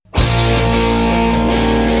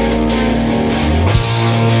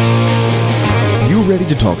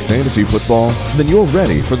to talk fantasy football? Then you're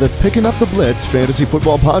ready for the Picking Up the Blitz Fantasy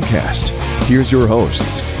Football Podcast. Here's your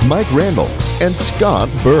hosts, Mike Randall and Scott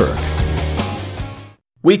Burke.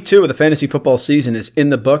 Week 2 of the fantasy football season is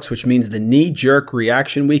in the books, which means the knee-jerk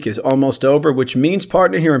reaction week is almost over, which means,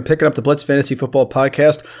 partner, here in Picking Up the Blitz Fantasy Football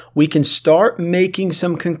Podcast, we can start making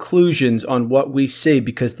some conclusions on what we see,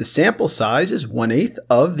 because the sample size is 1/8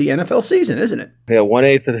 of the NFL season, isn't it? Yeah,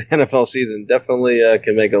 1/8 of the NFL season definitely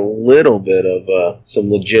can make a little bit of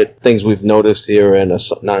some legit things we've noticed here, and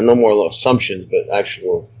no more assumptions, but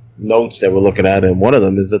actual notes that we're looking at, and one of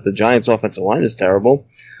them is that the Giants' offensive line is terrible.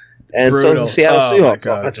 And Brutal. so the Seattle Seahawks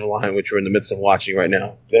offensive line, which we're in the midst of watching right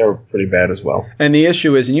now, they're pretty bad as well. And the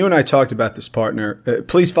issue is, and you and I talked about this, partner,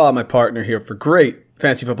 please follow my partner here for great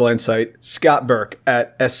fantasy football insight, Scott Burke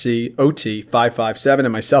at SCOT557,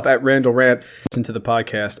 and myself at Randall Rant. Listen to the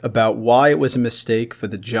podcast about why it was a mistake for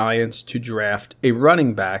the Giants to draft a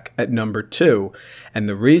running back at number 2. And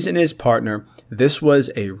the reason is, partner, this was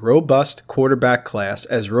a robust quarterback class,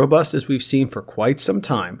 as robust as we've seen for quite some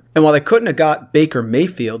time. And while they couldn't have got Baker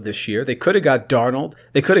Mayfield this year, they could have got Darnold,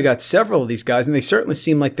 they could have got several of these guys, and they certainly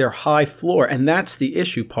seem like they're high floor. And that's the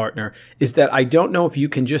issue, partner, is that I don't know if you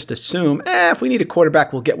can just assume, if we need a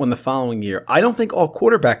quarterback, we'll get one the following year. I don't think all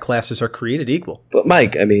quarterback classes are created equal. But,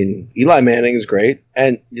 Mike, I mean, Eli Manning is great,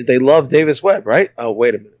 and they love Davis Webb, right? Oh,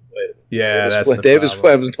 wait a minute. Yeah, Davis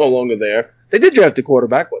Webb is no longer there. They did draft a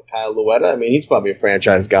quarterback, Kyle Luetta. I mean, he's probably a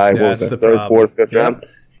franchise guy. What was that, third, fourth, fifth round?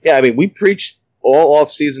 Yeah, I mean, we preached all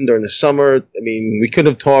offseason during the summer. I mean, we could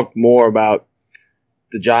have talked more about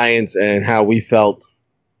the Giants and how we felt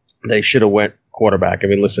they should have went quarterback. I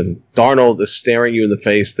mean, listen, Darnold is staring you in the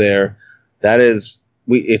face there. That is,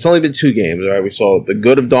 it's only been 2 games, right? We saw the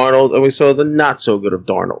good of Darnold and we saw the not so good of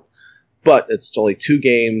Darnold. But it's only 2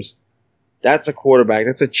 games. That's a quarterback.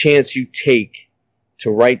 That's a chance you take to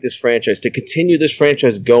right this franchise, to continue this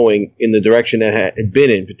franchise going in the direction that it had been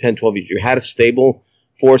in for 10, 12 years. You had a stable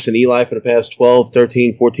force in Eli for the past 12,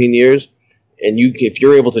 13, 14 years. And if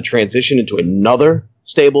you're able to transition into another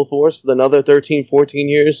stable force for another 13, 14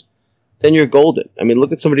 years, then you're golden. I mean,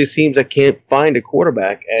 look at some of these teams that can't find a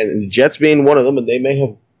quarterback, and the Jets being one of them, and they may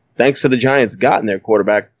have, thanks to the Giants, gotten their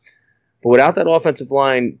quarterback. But without that offensive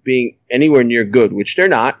line being anywhere near good, which they're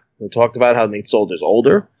not, we talked about how Nate Solder's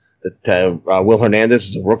older, that Will Hernandez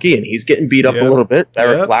is a rookie, and he's getting beat up a little bit.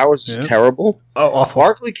 Eric Flowers is terrible. Oh, awful.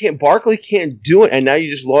 Barkley can't do it, and now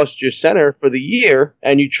you just lost your center for the year,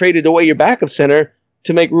 and you traded away your backup center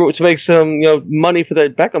to make some money for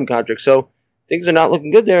the Beckham contract. So things are not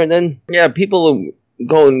looking good there. And then people are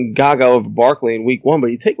going gaga over Barkley in week 1,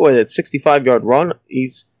 but you take away that 65-yard run,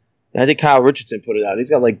 I think Kyle Richardson put it out.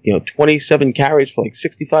 He's got 27 carries for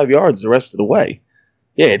 65 yards the rest of the way.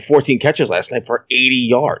 Yeah, he had 14 catches last night for 80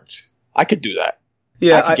 yards. I could do that.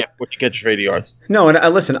 Yeah, I could get 14 catches for 80 yards. No, and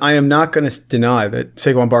listen, I am not going to deny that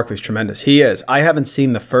Saquon Barkley is tremendous. He is. I haven't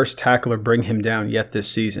seen the first tackler bring him down yet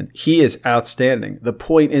this season. He is outstanding. The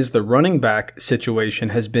point is the running back situation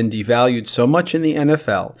has been devalued so much in the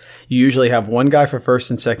NFL. You usually have one guy for first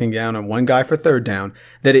and second down and one guy for third down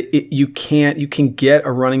that you can get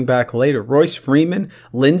a running back later. Royce Freeman,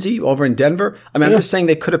 Lindsey over in Denver. I mean, I'm just saying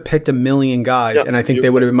they could have picked a million guys, and I think they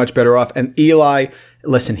would have been much better off. And Eli,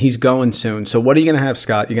 listen, he's going soon. So what are you going to have,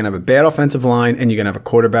 Scott? You're going to have a bad offensive line, and you're going to have a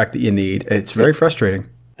quarterback that you need. It's very frustrating.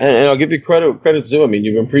 And I'll give you credit too. I mean,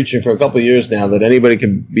 you've been preaching for a couple of years now that anybody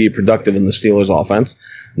can be productive in the Steelers offense.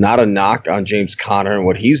 Not a knock on James Conner and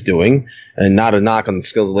what he's doing, and not a knock on the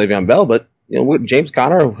skills of Le'Veon Bell. But James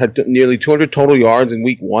Conner had nearly 200 total yards in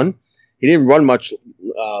week 1. He didn't run much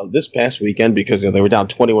this past weekend because they were down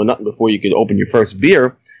 21-0 before you could open your first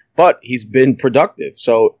beer. But he's been productive.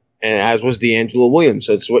 So, and as was D'Angelo Williams.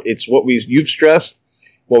 So it's what you've stressed,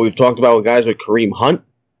 what we've talked about with guys like Kareem Hunt,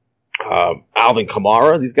 Alvin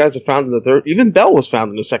Kamara. These guys are found in the third. Even Bell was found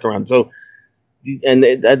in the second round. So, and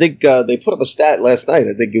I think they put up a stat last night.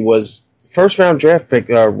 I think it was first round draft pick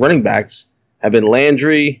running backs have been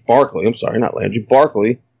Barkley.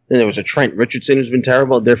 Then there was a Trent Richardson who's been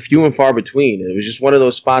terrible. They're few and far between. It was just one of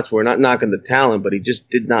those spots where we're not knocking the talent, but he just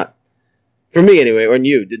did not, for me anyway, or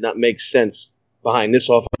did not make sense behind this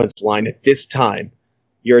offensive line at this time.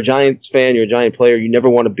 You're a Giants fan, you're a Giant player, you never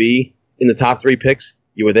want to be in the top 3 picks.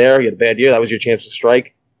 You were there, you had a bad year, that was your chance to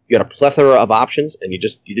strike. You had a plethora of options, and you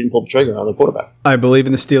didn't pull the trigger on the quarterback. I believe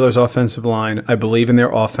in the Steelers' offensive line. I believe in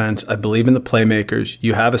their offense. I believe in the playmakers.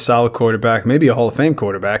 You have a solid quarterback, maybe a Hall of Fame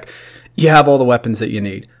quarterback. You have all the weapons that you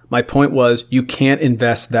need. My point was, you can't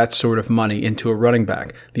invest that sort of money into a running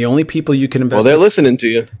back. The only people you can invest... Well, they're listening to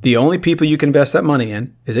you. The only people you can invest that money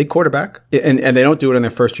in is a quarterback. And they don't do it on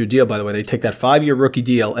their first-year deal, by the way. They take that 5-year rookie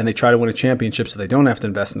deal and they try to win a championship so they don't have to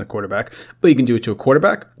invest in a quarterback. But you can do it to a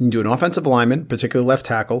quarterback, you can do an offensive lineman, particularly left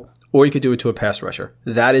tackle, or you could do it to a pass rusher.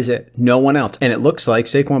 That is it. No one else. And it looks like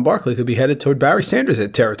Saquon Barkley could be headed toward Barry Sanders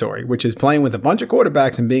territory, which is playing with a bunch of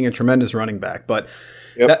quarterbacks and being a tremendous running back. But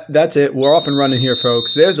that's it. We're off and running here,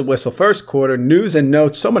 folks. There's the whistle. First quarter, news and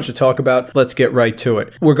notes. So much to talk about. Let's get right to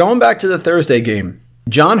it. We're going back to the Thursday game.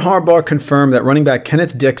 John Harbaugh confirmed that running back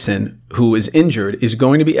Kenneth Dixon, who is injured, is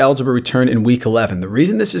going to be eligible to return in Week 11. The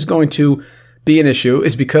reason this is going to be an issue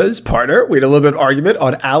is because, partner, we had a little bit of argument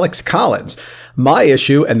on Alex Collins. My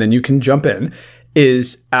issue, and then you can jump in,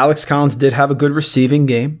 is Alex Collins did have a good receiving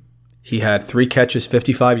game. He had 3 catches,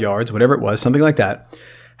 55 yards, whatever it was, something like that.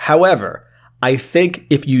 However, I think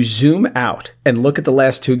if you zoom out and look at the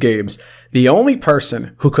last 2 games, the only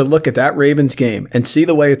person who could look at that Ravens game and see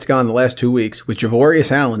the way it's gone the last 2 weeks with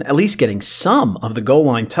Javorius Allen at least getting some of the goal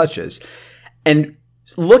line touches and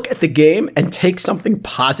look at the game and take something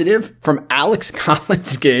positive from Alex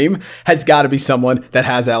Collins' game has got to be someone that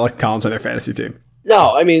has Alex Collins on their fantasy team.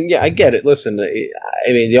 No, I mean, yeah, I get it. Listen,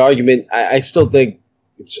 I mean, the argument, I still think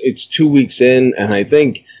it's 2 weeks in, and I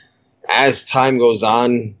think as time goes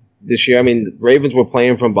on this year, I mean, the Ravens were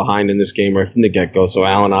playing from behind in this game right from the get-go, so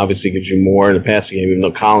Allen obviously gives you more in the passing game, even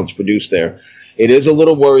though Collins produced there. It is a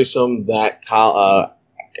little worrisome that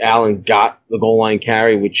Allen got the goal line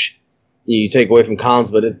carry, which you take away from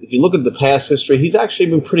Collins, but if you look at the past history, he's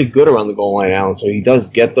actually been pretty good around the goal line, Allen, so he does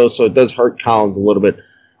get those, so it does hurt Collins a little bit.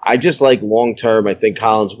 I just like long-term, I think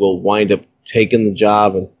Collins will wind up taking the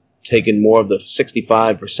job and taking more of the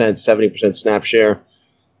 65%, 70% snap share.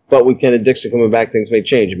 But with Kenneth Dixon coming back, things may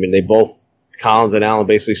change. I mean, they both, Collins and Allen,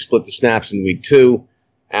 basically split the snaps in Week 2.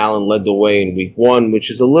 Allen led the way in Week 1,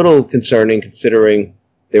 which is a little concerning considering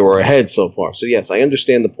they were ahead so far. So, yes, I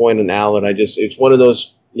understand the point on Allen. It's one of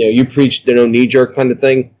those, you preach no knee-jerk kind of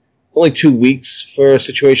thing. It's only 2 weeks for a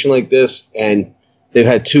situation like this, and they've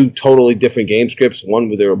had 2 totally different game scripts, one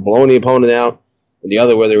where they were blowing the opponent out, and the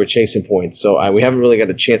other where they were chasing points. So we haven't really got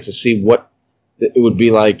a chance to see what it would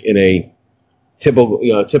be like in a typical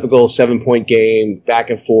 7-point game, back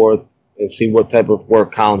and forth, and see what type of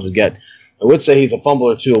work Collins would get. I would say he's a fumble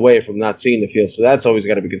or 2 away from not seeing the field, so that's always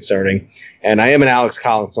got to be concerning. And I am an Alex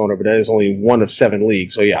Collins owner, but that is only one of 7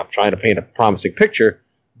 leagues. So, yeah, I'm trying to paint a promising picture,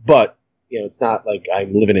 but it's not like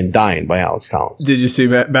I'm living and dying by Alex Collins. Did you see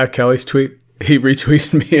Matt Kelly's tweet? He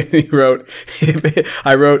retweeted me and he wrote,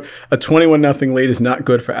 I wrote, a 21-0 lead is not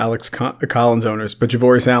good for Alex Collins owners, but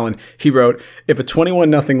Javorius Allen, he wrote, if a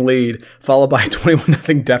 21-0 lead followed by a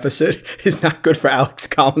 21-0 deficit is not good for Alex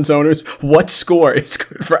Collins owners, what score is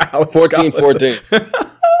good for Alex 14-14.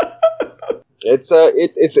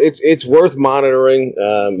 It's worth monitoring,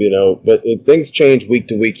 but things change week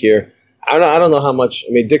to week here. I don't know how much.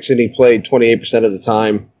 I mean, Dixon, he played 28% of the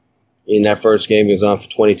time in that first game. He was on for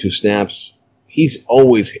 22 snaps. He's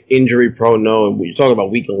always injury prone, and you're talking about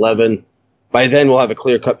Week 11. By then, we'll have a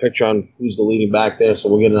clear-cut picture on who's the leading back there, so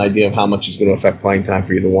we'll get an idea of how much it's going to affect playing time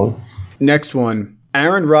for either one. Next one,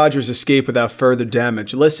 Aaron Rodgers escaped without further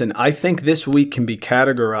damage. Listen, I think this week can be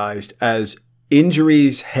categorized as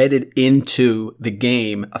injuries headed into the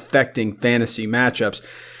game affecting fantasy matchups.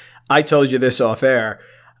 I told you this off air.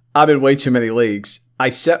 I'm in way too many leagues. I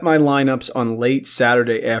set my lineups on late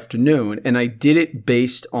Saturday afternoon, and I did it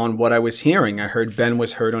based on what I was hearing. I heard Ben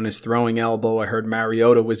was hurt on his throwing elbow. I heard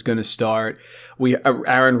Mariota was going to start.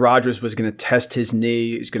 Aaron Rodgers was going to test his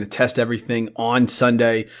knee. He's going to test everything on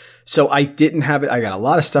Sunday. So I didn't have it. I got a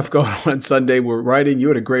lot of stuff going on Sunday. We're writing. You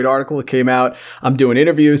had a great article that came out. I'm doing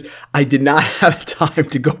interviews. I did not have time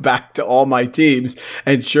to go back to all my teams.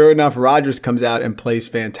 And sure enough, Rodgers comes out and plays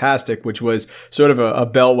fantastic, which was sort of a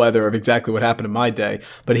bellwether of exactly what happened in my day.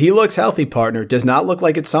 But he looks healthy, partner. Does not look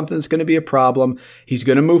like it's something that's going to be a problem. He's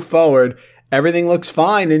going to move forward. Everything looks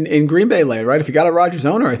fine in Green Bay land, right? If you got a Rodgers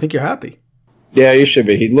owner, I think you're happy. Yeah, you should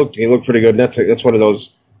be. He looked pretty good. That's one of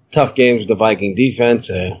those tough games with the Viking defense,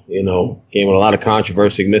 game with a lot of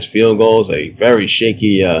controversy, missed field goals, a very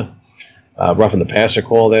shaky roughing the passer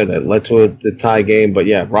call there that led to the tie game. But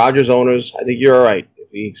yeah, Rodgers owners, I think you're all right.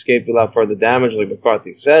 If he escaped without further damage, like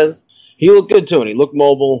McCarthy says, he looked good too, and he looked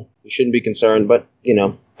mobile. You shouldn't be concerned, but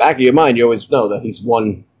back of your mind, you always know that he's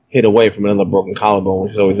one hit away from another broken collarbone,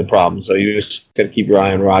 which is always a problem. So you just got to keep your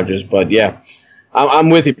eye on Rodgers. But yeah, I'm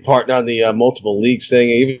with you, partner, on the multiple leagues thing,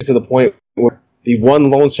 even to the point where the one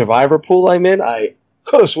lone survivor pool I'm in, I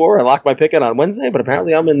could have swore I locked my pick in on Wednesday, but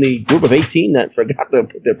apparently I'm in the group of 18 that forgot to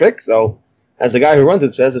put their pick. So, as the guy who runs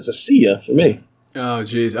it says, it's a see ya for me. Oh,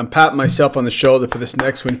 geez. I'm patting myself on the shoulder for this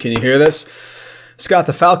next one. Can you hear this? Scott,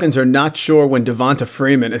 the Falcons are not sure when Devonta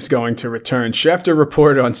Freeman is going to return. Schefter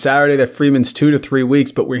reported on Saturday that Freeman's 2 to 3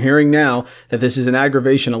 weeks, but we're hearing now that this is an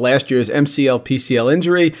aggravation of last year's MCL-PCL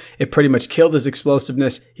injury. It pretty much killed his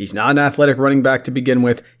explosiveness. He's not an athletic running back to begin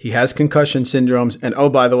with. He has concussion syndromes. And oh,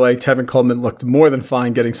 by the way, Tevin Coleman looked more than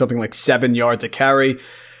fine, getting something like 7 yards a carry.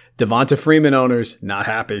 Devonta Freeman owners, not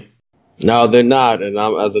happy. No, they're not. And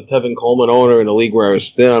I'm, as a Tevin Coleman owner in a league where I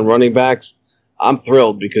was thin on running backs, I'm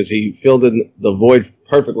thrilled because he filled in the void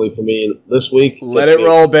perfectly for me this week. Let it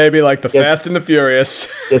roll, baby, like the Fast and the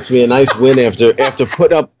Furious. Gets me a nice win after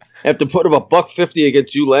putting up $150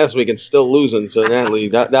 against you last week and still losing. So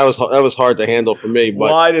that was hard to handle for me. But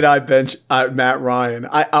why did I bench Matt Ryan?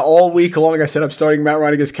 I all week long I said I'm starting Matt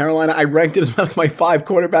Ryan against Carolina. I ranked him as my 5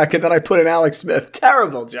 quarterback, and then I put in Alex Smith.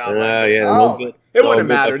 Terrible job. No good. It wouldn't have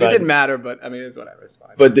mattered. It didn't matter, but I mean, it's whatever. It's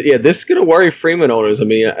fine. But this is gonna worry Freeman owners. I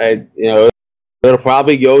mean, it'll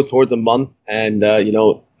probably go towards a month, and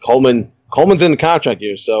Coleman's in the contract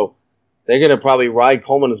year, so they're going to probably ride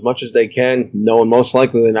Coleman as much as they can, knowing most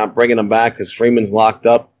likely they're not bringing him back because Freeman's locked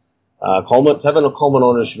up. Tevin Coleman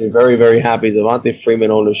owners should be very, very happy. Devonta Freeman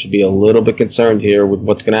owners should be a little bit concerned here with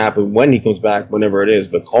what's going to happen when he comes back, whenever it is.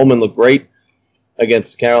 But Coleman looked great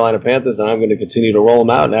against the Carolina Panthers, and I'm going to continue to roll him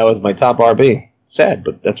out now as my top RB. Sad,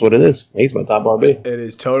 but that's what it is. He's my top RB. It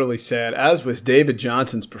is totally sad, as was David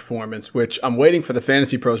Johnson's performance, which I'm waiting for the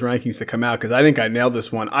Fantasy Pros rankings to come out because I think I nailed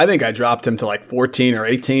this one. I think I dropped him to like 14 or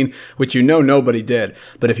 18, which nobody did.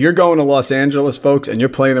 But if you're going to Los Angeles, folks, and you're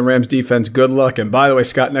playing the Rams defense, good luck. And by the way,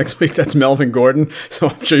 Scott, next week, that's Melvin Gordon. So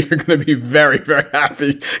I'm sure you're going to be very, very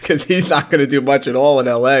happy because he's not going to do much at all in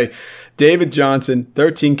LA. David Johnson,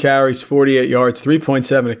 13 carries, 48 yards,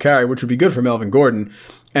 3.7 a carry, which would be good for Melvin Gordon.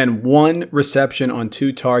 And 1 reception on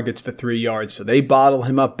 2 targets for 3 yards. So they bottle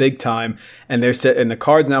him up big time, and the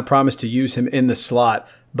Cards now promise to use him in the slot.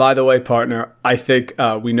 By the way, partner, I think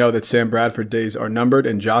we know that Sam Bradford days are numbered,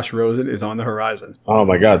 and Josh Rosen is on the horizon. Oh,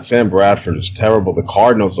 my God. Sam Bradford is terrible. The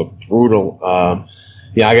Cardinals are brutal. I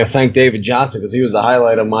got to thank David Johnson because he was the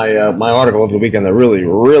highlight of my article over the weekend that really,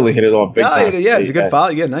 really hit it off big time. Yeah, he's a good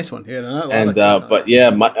follow. Yeah, nice one. Yeah,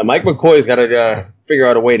 Mike McCoy's got to figure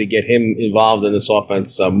out a way to get him involved in this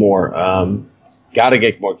offense more. Got to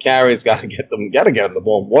get more carries. Got to get him the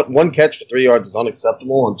ball. One catch for 3 yards is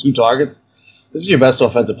unacceptable on 2 targets. This is your best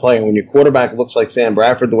offensive player. When your quarterback looks like Sam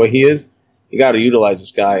Bradford the way he is, you got to utilize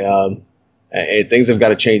this guy. Things have got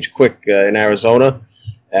to change quick in Arizona,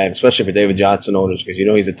 and especially for David Johnson owners because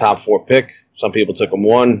he's a top 4 pick. Some people took him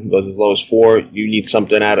 1, goes as low as 4. You need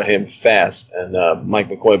something out of him fast, and Mike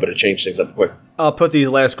McCoy better change things up quick. I'll put these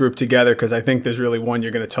last group together because I think there's really one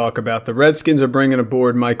you're going to talk about. The Redskins are bringing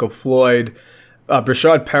aboard Michael Floyd.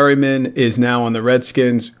 Brashad Perryman is now on the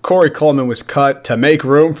Redskins. Corey Coleman was cut to make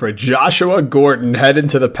room for Joshua Gordon heading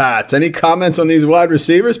to the Pats. Any comments on these wide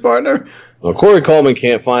receivers, partner? Well, Corey Coleman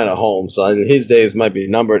can't find a home, so his days might be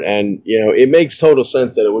numbered. And, it makes total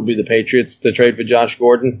sense that it would be the Patriots to trade for Josh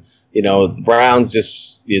Gordon. The Browns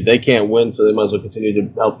they can't win, so they might as well continue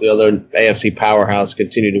to help the other AFC powerhouse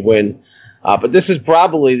continue to win. But this is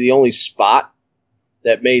probably the only spot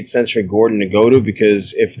that made sense for Gordon to go to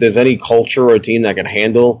because if there's any culture or team that can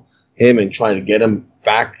handle him and trying to get him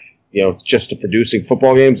back, just to producing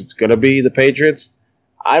football games, it's going to be the Patriots.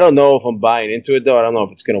 I don't know if I'm buying into it, though. I don't know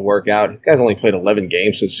if it's going to work out. This guy's only played 11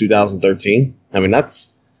 games since 2013. I mean,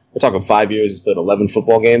 we're talking 5 years. He's played 11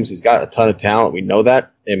 football games. He's got a ton of talent. We know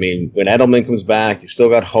that. I mean, when Edelman comes back, you still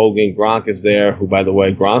got Hogan. Gronk is there, who, by the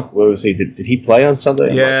way, Gronk, where was he? Did he play on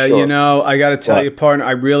Sunday? Yeah, sure. I got to tell you, partner,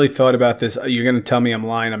 I really thought about this. You're going to tell me I'm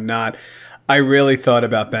lying. I'm not. I really thought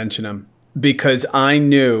about benching him because I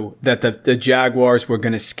knew that the Jaguars were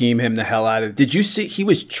going to scheme him the hell out of it. Did you see? He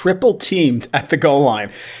was triple teamed at the goal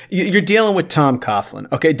line. You're dealing with Tom Coughlin.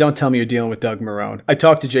 Okay, don't tell me you're dealing with Doug Marrone. I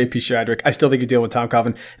talked to JP Shadrick. I still think you're dealing with Tom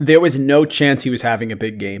Coughlin. There was no chance he was having a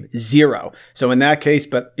big game. 0. So in that case,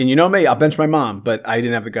 and you know me, I'll bench my mom, but I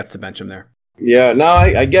didn't have the guts to bench him there. Yeah, no,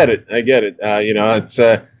 I get it. It's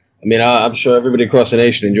I'm sure everybody across the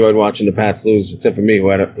nation enjoyed watching the Pats lose, except for me, who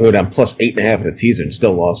had plus 8.5 in the teaser and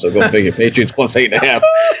still lost. So go figure, Patriots plus 8.5,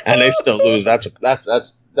 and they still lose. That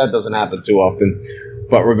doesn't happen too often.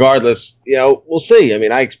 But regardless, we'll see. I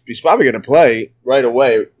mean, he's probably going to play right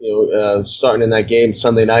away, starting in that game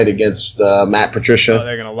Sunday night against Matt Patricia. Oh,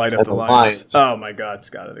 they're going to light up the Lions. Oh, my God,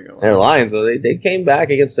 Scott. The Lions, they came back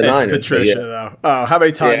against the Niners. Patricia, though. Oh, how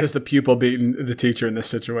many times has the pupil beaten the teacher in this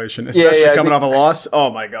situation? Especially coming off a loss? Oh,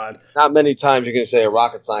 my God. Not many times you're going to say a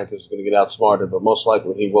rocket scientist is going to get outsmarted, but most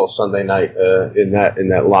likely he will Sunday night in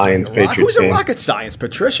that Lions-Patriots game. Who's a rocket science?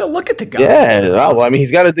 Patricia? Look at the guy. Yeah, well, I mean,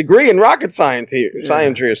 he's got a degree in rocket science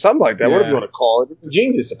or something like that. Whatever you want to call it. He's a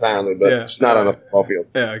genius, apparently, but it's not on the football field.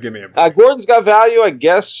 Yeah, give me a Gordon's got value, I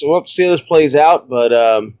guess. We'll see how this plays out, but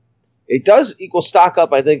it does equal stock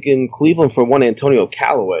up, I think, in Cleveland for one Antonio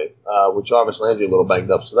Callaway, which Jarvis Landry a little banged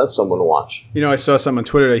up, so that's someone to watch. I saw something on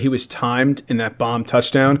Twitter that he was timed in that bomb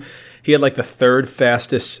touchdown. He had like the third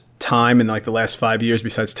fastest time in like the last 5 years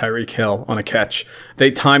besides Tyreek Hill on a catch. They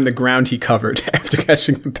timed the ground he covered after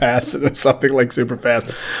catching the pass. It was something like super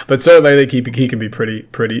fast. But certainly I think he can be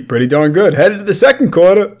pretty darn good. Headed to the second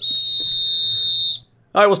quarter.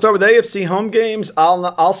 All right, we'll start with AFC home games.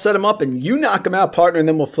 I'll set them up and you knock them out, partner, and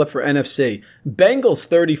then we'll flip for NFC. Bengals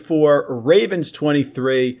 34, Ravens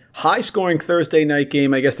 23. High-scoring Thursday night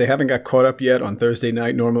game. I guess they haven't got caught up yet on Thursday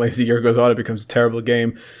night. Normally, as the year goes on, it becomes a terrible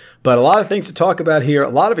game. But a lot of things to talk about here. A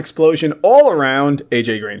lot of explosion all around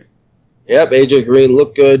A.J. Green. Yep, A.J. Green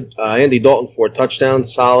looked good. Andy Dalton 4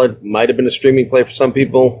 touchdowns, solid. Might have been a streaming play for some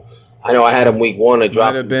people. I know I had him week 1. I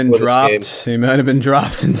dropped him. He might have been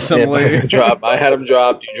dropped in some league. I had him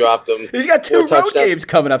dropped. You dropped him. He's got 2 road games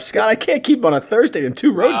coming up, Scott. I can't keep him on a Thursday and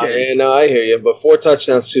 2 road games. Yeah, no, I hear you. But 4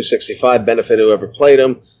 touchdowns, 265, benefited whoever played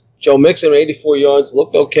him. Joe Mixon, 84 yards,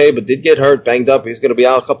 looked okay, but did get hurt, banged up. He's going to be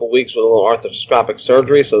out a couple weeks with a little arthroscopic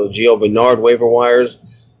surgery, so the Gio Bernard waiver wires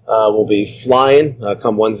will be flying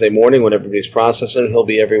come Wednesday morning when everybody's processing. He'll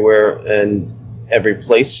be everywhere and every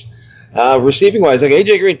place. Receiving-wise, like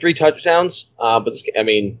A.J. Green, 3 touchdowns, but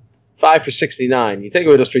 5 for 69. You take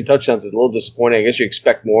away those 3 touchdowns, it's a little disappointing. I guess you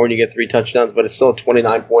expect more when you get 3 touchdowns, but it's still a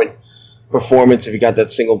 29-point performance if you got that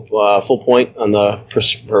single full point on the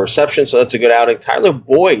per reception, so that's a good outing. Tyler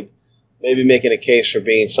Boyd maybe making a case for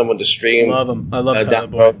being someone to stream. Love him. I love Tyler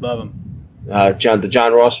Boyd. Love him. The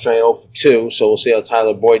John Ross train 0 for 2, so we'll see how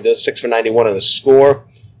Tyler Boyd does. 6 for 91 on the score.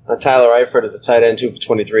 Tyler Eifert is a tight end, 2 for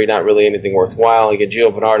 23, not really anything worthwhile. You get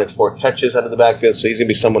Gio Bernard at 4 catches out of the backfield, so he's going to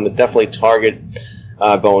be someone to definitely target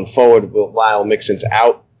going forward while Mixon's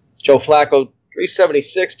out. Joe Flacco,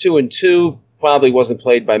 376, 2-2. Probably wasn't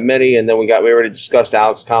played by many, and then we already discussed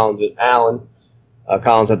Alex Collins at Allen.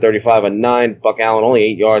 Collins had 35 on 9. Buck Allen only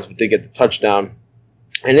 8 yards, but did get the touchdown.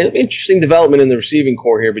 And an interesting development in the receiving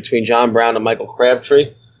core here between John Brown and Michael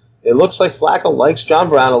Crabtree. It looks like Flacco likes John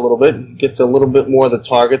Brown a little bit. Gets a little bit more of the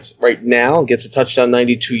targets right now. Gets a touchdown,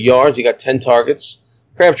 92 yards. He got 10 targets.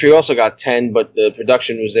 Crabtree also got 10, but the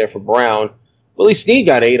production was there for Brown. Willie Snead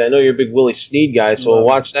got 8. I know you're a big Willie Snead guy, so we'll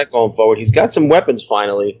watch that going forward. He's got some weapons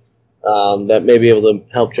finally. That may be able to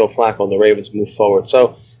help Joe Flacco and the Ravens move forward.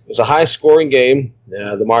 So it was a high-scoring game.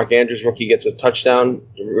 The Mark Andrews rookie gets a touchdown.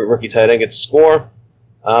 The rookie tight end gets a score.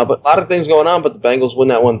 But a lot of things going on, but the Bengals win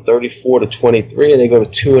that one 34-23, and they go to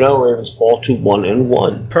 2-0. Ravens fall to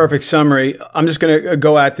 1-1. Perfect summary. I'm just going to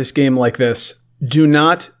go at this game like this. Do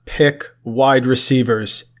not pick wide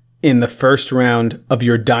receivers in the first round of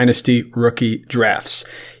your dynasty rookie drafts.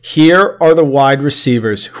 Here are the wide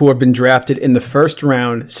receivers who have been drafted in the first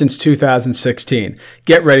round since 2016.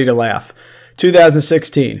 Get ready to laugh.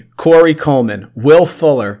 2016, Corey Coleman, Will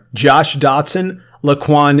Fuller, Josh Dotson,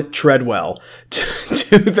 Laquan Treadwell.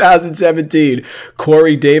 2017,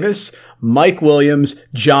 Corey Davis, Mike Williams,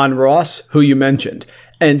 John Ross, who you mentioned.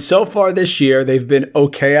 And so far this year, they've been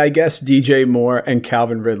okay, I guess, DJ Moore and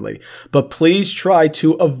Calvin Ridley. But please try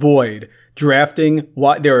to avoid drafting.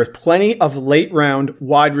 There are plenty of late-round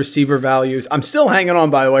wide receiver values. I'm still hanging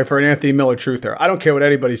on, by the way, for an Anthony Miller truther. I don't care what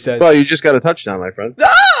anybody says. Well, you just got a touchdown, my friend.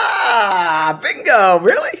 Bingo.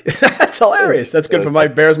 Really? That's hilarious. That's good for my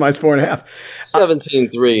Bears minus 4.5.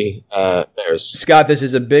 17-3 Bears. Scott, this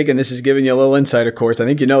is a big, and this is giving you a little insight, of course. I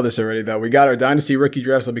think you know this already, though. We got our dynasty rookie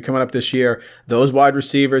drafts that'll be coming up this year. Those wide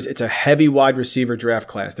receivers, it's a heavy wide receiver draft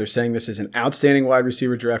class. They're saying this is an outstanding wide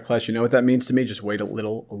receiver draft class. You know what that means to me? Just wait a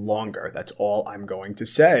little longer. That's all I'm going to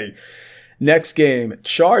say. Next game,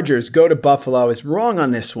 Chargers go to Buffalo. I was wrong on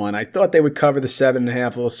this one. I thought they would cover the 7.5,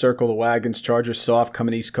 little circle the wagons. Chargers soft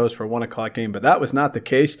coming East Coast for a 1 o'clock game, but that was not the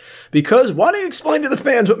case because why don't you explain to the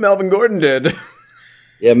fans what Melvin Gordon did?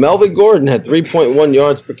 Yeah, Melvin Gordon had 3.1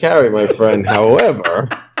 yards per carry, my friend. However,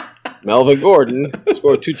 Melvin Gordon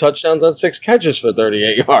scored 2 touchdowns on 6 catches for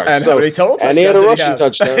 38 yards. And how many total touchdowns? And he had a rushing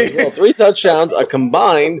touchdown as well. 3 touchdowns, a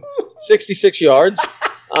combined 66 yards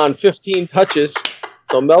on 15 touches.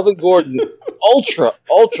 So Melvin Gordon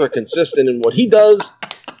ultra consistent in what he does.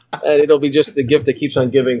 And it'll be just the gift that keeps on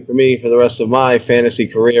giving for me for the rest of my fantasy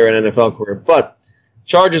career and NFL career. But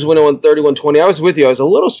Chargers win 31-20. I was with you. I was a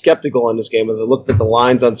little skeptical on this game as I looked at the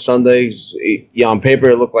lines on Sunday. Yeah, on paper,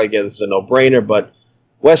 it looked like, this is a no-brainer. But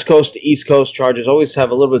West Coast to East Coast, Chargers always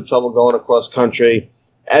have a little bit of trouble going across country.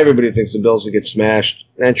 Everybody thinks the Bills will get smashed.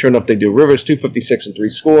 And sure enough, they do. Rivers, 256 and 3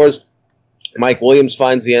 scores. Mike Williams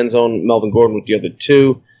finds the end zone. Melvin Gordon with the other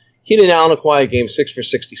 2. Keenan Allen, a quiet game, 6 for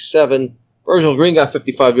 67. Virgil Green got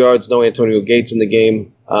 55 yards. No Antonio Gates in the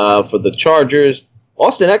game for the Chargers.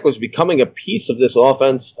 Austin Eckler's becoming a piece of this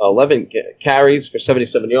offense. 11 carries for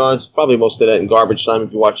 77 yards. Probably most of that in garbage time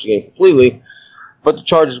if you watch the game completely. But the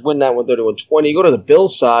Chargers win that one 31-20. You go to the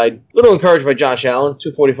Bills side. A little encouraged by Josh Allen.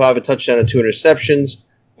 245, a touchdown, and 2 interceptions.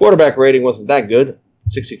 Quarterback rating wasn't that good.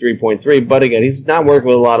 63.3. But again, he's not working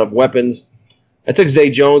with a lot of weapons. I took Zay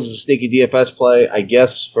Jones as a sneaky DFS play, I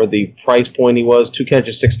guess, for the price point he was. 2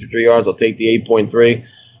 catches, 63 yards. I'll take the 8.3.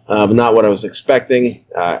 But not what I was expecting.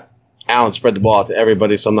 Allen spread the ball out to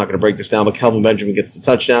everybody, so I'm not going to break this down. But Kelvin Benjamin gets the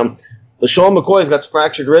touchdown. LaShawn McCoy's got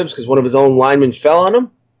fractured ribs because one of his own linemen fell on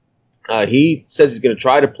him. He says he's going to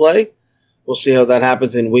try to play. We'll see how that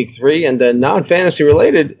happens in week 3. And then non-fantasy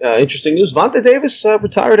related, interesting news. Vontae Davis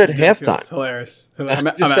retired at halftime. That's hilarious. I'm out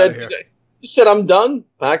of here. He said, I'm done,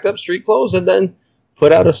 packed up street clothes, and then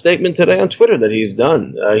put out a statement today on Twitter that he's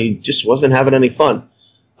done. He just wasn't having any fun.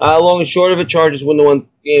 Long and short of it, Chargers win the one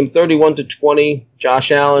game 31-20.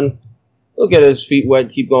 Josh Allen, he'll get his feet wet,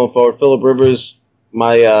 keep going forward. Phillip Rivers,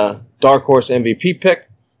 my dark horse MVP pick,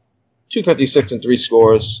 256 and 3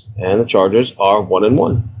 scores, and the Chargers are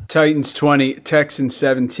 1-1. Titans 20, Texans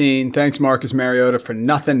 17. Thanks, Marcus Mariota, for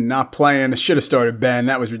nothing, not playing. I should have started Ben.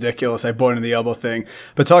 That was ridiculous. I bought into the elbow thing.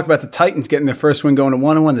 But talk about the Titans getting their first win going to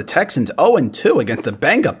 1-1. The Texans 0-2 against the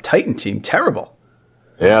banged-up Titan team. Terrible.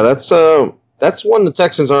 Yeah, that's one the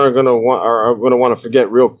Texans are going to want to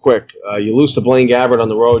forget real quick. You lose to Blaine Gabbert on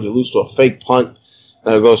the road. You lose to a fake punt.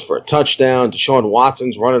 It goes for a touchdown. Deshaun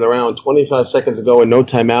Watson's running around 25 seconds ago and no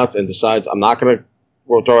timeouts and decides, I'm not going to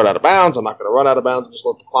throw it out of bounds. I'm not going to run out of bounds. Just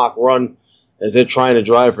let the clock run as they're trying to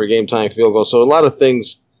drive for a game-tying field goal. So a lot of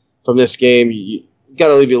things from this game, you got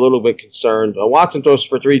to leave you a little bit concerned. Watson throws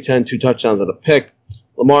for 310, 2 touchdowns and a pick.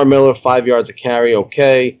 Lamar Miller, 5 yards a carry,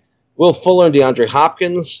 okay. Will Fuller and DeAndre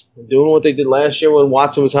Hopkins doing what they did last year when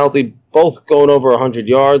Watson was healthy, both going over 100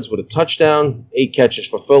 yards with a touchdown, 8 catches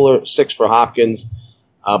for Fuller, 6 for Hopkins.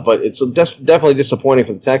 But it's definitely disappointing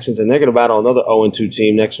for the Texans, and they're going to battle another 0-2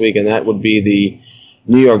 team next week, and that would be the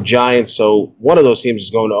New York Giants. So one of those teams is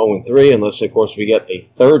going to 0-3 unless, of course, we get a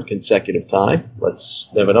third consecutive tie. Let's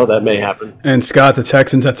never know. That may happen. And, Scott, the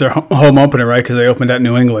Texans, that's their home opener, right? Because they opened at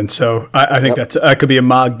New England. So I think that could be a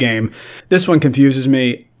MOG game. This one confuses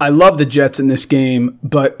me. I love the Jets in this game,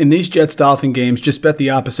 but in these Jets-Dolphin games, just bet the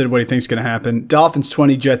opposite of what he thinks is going to happen. Dolphins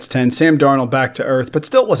 20, Jets 10. Sam Darnold back to earth, but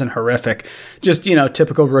still wasn't horrific. Just,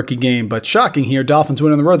 typical rookie game. But shocking here, Dolphins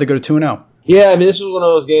win on the road. They go to 2-0. Yeah, I mean, this was one of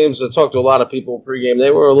those games. I talked to a lot of people pregame. They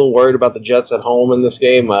were a little worried about the Jets at home in this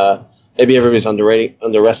game. Maybe everybody's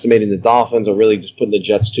underestimating the Dolphins or really just putting the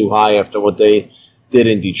Jets too high after what they did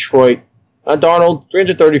in Detroit. Darnold,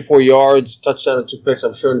 334 yards, touchdown and 2 picks. I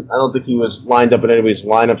don't think he was lined up in anybody's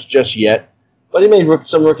lineups just yet. But he made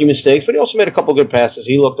some rookie mistakes, but he also made a couple good passes.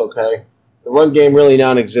 He looked okay. The run game really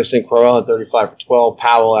non-existent. Crowell at 35 for 12.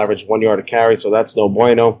 Powell averaged 1 yard a carry, so that's no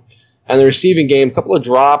bueno. And the receiving game, a couple of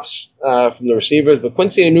drops from the receivers, but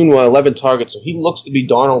Quincy Enunwa, 11 targets, so he looks to be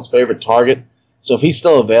Darnold's favorite target. So if he's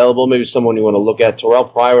still available, maybe someone you want to look at. Terrell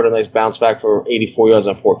Pryor, a nice bounce back for 84 yards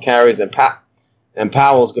on 4 carries. And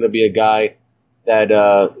Powell's going to be a guy that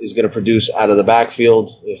is going to produce out of the backfield.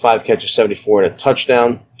 5 catches, 74, and a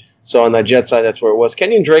touchdown. So on that Jet side, that's where it was.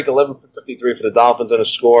 Kenyon Drake, 11 for 53 for the Dolphins and a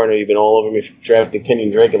score. I know you've been all over me if you drafted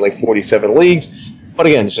Kenyon Drake in like 47 leagues. But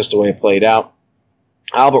again, it's just the way it played out.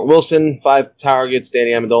 Albert Wilson, 5 targets.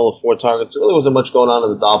 Danny Amendola, 4 targets. There really wasn't much going on in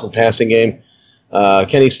the Dolphin passing game.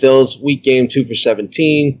 Kenny Stills, weak game, 2 for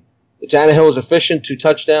 17. Tannehill was efficient, 2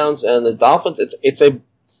 touchdowns. And the Dolphins, it's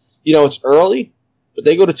early, but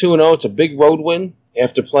they go to 2-0. It's a big road win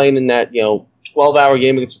after playing in that, 12-hour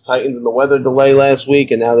game against the Titans and the weather delay last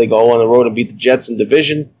week. And now they go on the road and beat the Jets in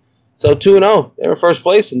division. So 2-0. They're in first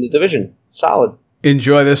place in the division. Solid.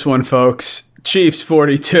 Enjoy this one, folks. Chiefs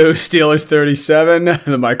 42, Steelers 37.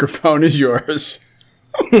 The microphone is yours.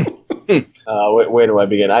 Where do I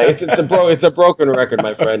begin? It's a broken record,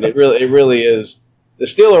 my friend. It really is. The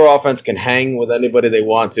Steeler offense can hang with anybody they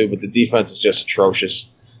want to, but the defense is just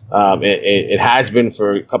atrocious. It has been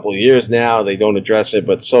for a couple of years now. They don't address it,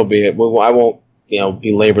 but so be it. I won't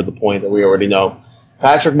belabor the point that we already know.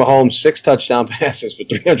 Patrick Mahomes, 6 touchdown passes for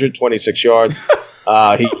 326 yards.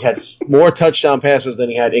 He had more touchdown passes than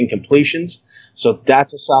he had incompletions. So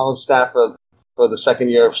that's a solid stat for the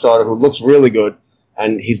second-year starter who looks really good.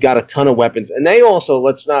 And he's got a ton of weapons. And they also,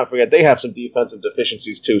 let's not forget, they have some defensive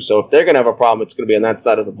deficiencies too. So if they're going to have a problem, it's going to be on that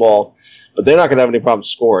side of the ball. But they're not going to have any problem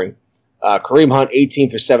scoring. Kareem Hunt, 18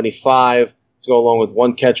 for 75 to go along with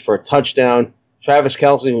 1 catch for a touchdown. Travis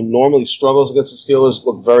Kelce, who normally struggles against the Steelers,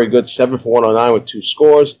 looked very good, 7 for 109 with 2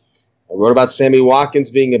 scores. I wrote about Sammy Watkins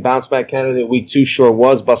being a bounce-back candidate. Week 2 sure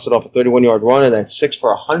was, busted off a 31-yard run and then 6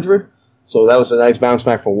 for 100. So that was a nice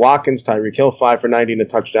bounce-back for Watkins. Tyreek Hill, 5 for 90 and a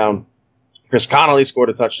touchdown. Chris Connolly scored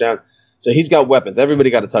a touchdown. So he's got weapons. Everybody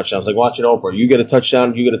got a touchdown. It's like watching Oprah. You get a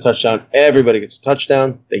touchdown, you get a touchdown. Everybody gets a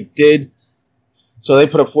touchdown. They did. So they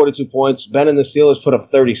put up 42 points. Ben and the Steelers put up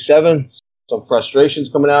 37. Some frustrations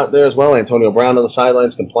coming out there as well. Antonio Brown on the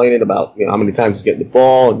sidelines complaining about how many times he's getting the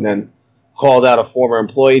ball, and then called out a former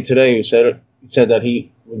employee today who said that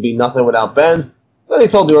he would be nothing without Ben. So he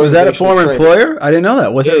told the was that a former employer? I didn't know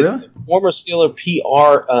that. Was it really? Former Steeler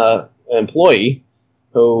PR employee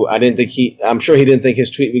who I'm sure he didn't think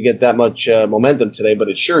his tweet would get that much momentum today, but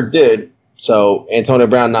it sure did. So Antonio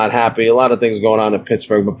Brown not happy. A lot of things going on in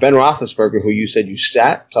Pittsburgh. But Ben Roethlisberger, who you said you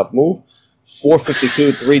sat, tough move,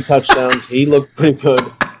 452, 3 touchdowns. He looked pretty good.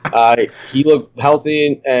 He looked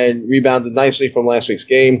healthy and rebounded nicely from last week's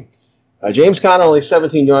game. James Conner, only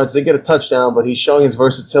 17 yards. They get a touchdown, but he's showing his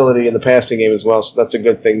versatility in the passing game as well, so that's a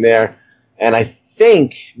good thing there. And I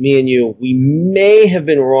think, me and you, we may have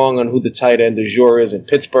been wrong on who the tight end du jour is in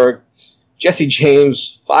Pittsburgh. Jesse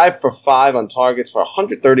James, 5 for 5 on targets for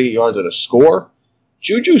 138 yards and a score.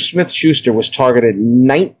 Juju Smith-Schuster was targeted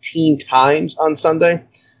 19 times on Sunday.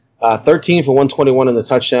 13 for 121 in the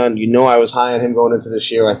touchdown. I was high on him going into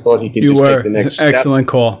this year. I thought he could take the next step. Excellent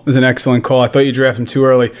call. It was an excellent call. I thought you drafted him too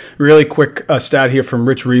early. Really quick stat here from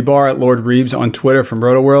Rich Rebar at Lord Reeves on Twitter from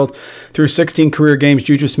RotoWorld. Through 16 career games,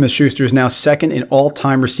 Juju Smith-Schuster is now second in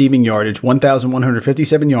all-time receiving yardage,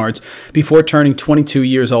 1,157 yards, before turning 22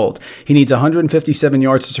 years old. He needs 157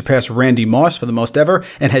 yards to surpass Randy Moss for the most ever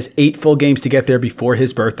and has 8 full games to get there before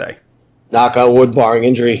his birthday. Knock on wood, barring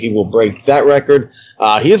injury, he will break that record.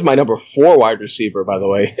 He is my number 4 wide receiver, by the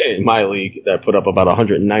way, in my league that put up about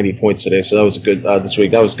 190 points today. So that was good this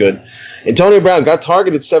week. That was good. Antonio Brown got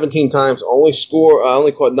targeted 17 times, only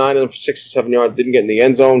caught 9 of them for 67 yards, didn't get in the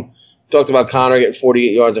end zone. Talked about Connor getting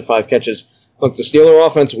 48 yards and 5 catches. Look, the Steeler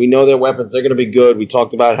offense, we know their weapons. They're going to be good. We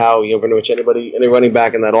talked about how pretty much any running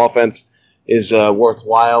back in that offense is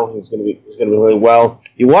worthwhile. He's going to be really well.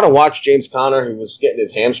 You want to watch James Conner. He was getting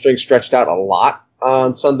his hamstring stretched out a lot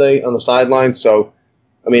on Sunday on the sideline. So,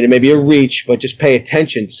 it may be a reach, but just pay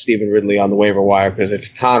attention to Stephen Ridley on the waiver wire, because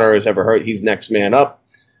if Conner is ever hurt, he's next man up.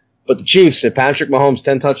 But the Chiefs, Patrick Mahomes,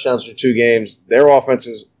 10 touchdowns for 2 games. Their offense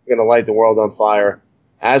is going to light the world on fire,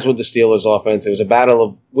 as would the Steelers' offense. It was a battle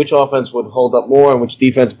of which offense would hold up more and which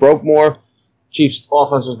defense broke more. Chiefs'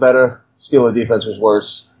 offense was better. Steelers' defense was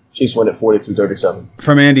worse. Chiefs win at 42-37.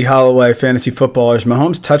 From Andy Holloway, Fantasy Footballers,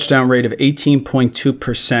 Mahomes' touchdown rate of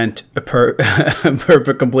 18.2%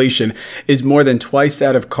 per completion is more than twice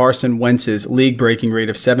that of Carson Wentz's league-breaking rate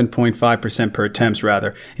of 7.5% per attempts,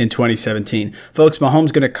 in 2017. Folks,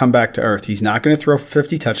 Mahomes going to come back to earth. He's not going to throw for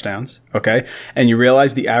 50 touchdowns, okay? And you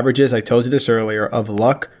realize the averages, I told you this earlier, of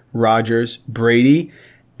Luck, Rodgers, Brady,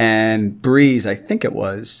 and Breeze, I think it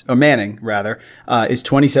was, or Manning, is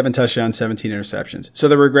 27 touchdowns, 17 interceptions. So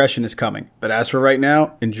the regression is coming. But as for right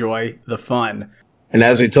now, enjoy the fun. And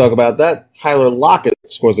as we talk about that, Tyler Lockett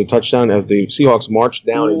scores a touchdown as the Seahawks march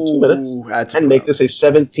down in 2 minutes and make this a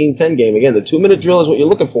 17-10 game. Again, the 2-minute drill is what you're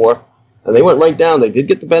looking for. And they went right down. They did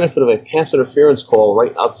get the benefit of a pass interference call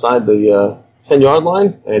right outside the 10-yard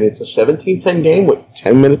line. And it's a 17-10 game with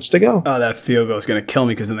 10 minutes to go. Oh, that field goal is going to kill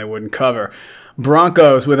me because then they wouldn't cover.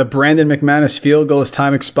 Broncos with a Brandon McManus field goal as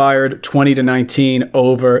time expired, 20-19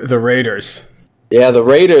 over the Raiders. Yeah, the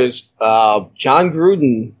Raiders, John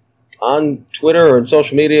Gruden on Twitter or on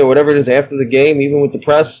social media or whatever it is after the game, even with the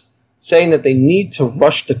press, saying that they need to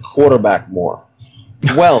rush the quarterback more.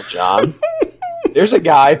 Well, John, there's a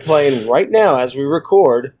guy playing right now as we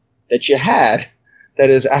record that you had that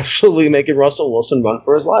is absolutely making Russell Wilson run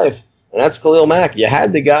for his life, and that's Khalil Mack. You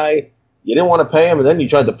had the guy, you didn't want to pay him, and then you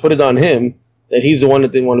tried to put it on him that he's the one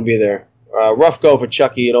that didn't want to be there. Rough go for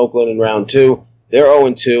Chucky in Oakland in round 2. They're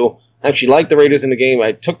 0-2. I actually like the Raiders in the game.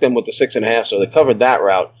 I took them with the 6.5, so they covered that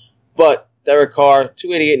route. But Derek Carr,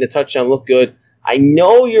 288 and a touchdown, looked good. I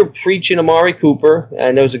know you're preaching Amari Cooper,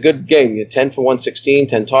 and it was a good game. You had 10 for 116,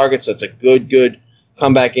 10 targets. That's a good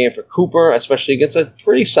comeback game for Cooper, especially against a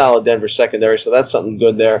pretty solid Denver secondary, so that's something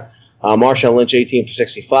good there. Marshawn Lynch, 18 for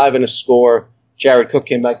 65 and a score. Jared Cook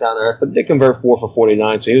came back down there, but did convert 4 for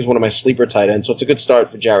 49, so he was one of my sleeper tight ends. So it's a good start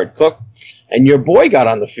for Jared Cook. And your boy got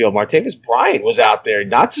on the field. Martavis Bryant was out there,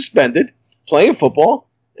 not suspended, playing football,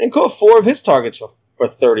 and caught 4 of his targets for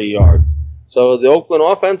 30 yards. So the Oakland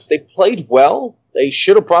offense, they played well. They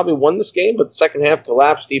should have probably won this game, but the second half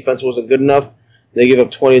collapsed. Defense wasn't good enough. They give up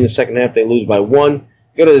 20 in the second half. They lose by 1.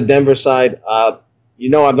 Go to the Denver side. I'm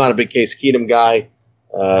not a big Case Keenum guy.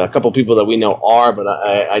 A couple of people that we know are, but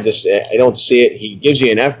I don't see it. He gives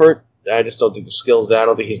you an effort. I just don't think the skill's there. I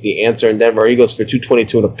don't think he's the answer in Denver. He goes for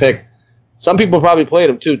 222 and a pick. Some people probably played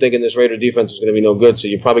him, too, thinking this Raider defense was going to be no good, so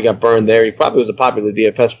you probably got burned there. He probably was a popular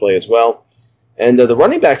DFS play as well. And the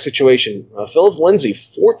running back situation, Philip Lindsay,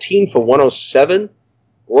 14 for 107.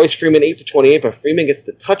 Royce Freeman, 8 for 28, but Freeman gets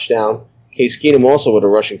the touchdown. Case Keenum also with a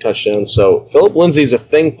rushing touchdown. So Philip Lindsay's a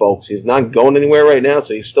thing, folks. He's not going anywhere right now,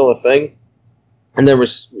 so he's still a thing. And then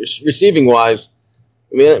receiving-wise,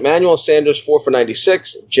 Emmanuel Sanders, 4 for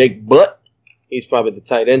 96. Jake Butt, he's probably the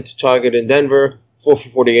tight end to target in Denver, 4 for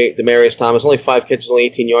 48. Demaryius Thomas, only 5 catches, only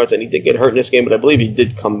 18 yards, and he did get hurt in this game, but I believe he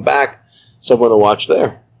did come back. Someone to watch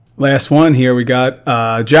there. Last one here, we got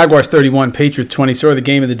Jaguars 31, Patriots 20. Sort of the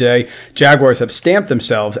game of the day. Jaguars have stamped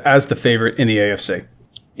themselves as the favorite in the AFC.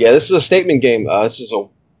 Yeah, this is a statement game. This is a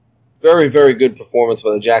very, very good performance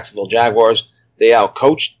by the Jacksonville Jaguars. They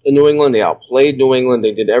outcoached New England. They outplayed New England.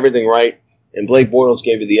 They did everything right. And Blake Bortles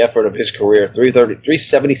gave you the effort of his career.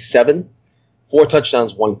 377, 4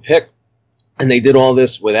 touchdowns, 1 pick. And they did all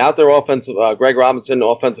this without their offensive, Greg Robinson,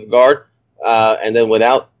 offensive guard, and then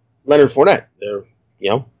without Leonard Fournette, their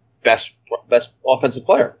best offensive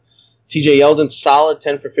player. TJ Yeldon, solid,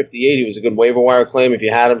 10 for 58. He was a good waiver wire claim if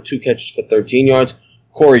you had him. 2 catches for 13 yards.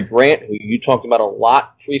 Corey Grant, who you talked about a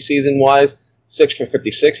lot preseason-wise, 6 for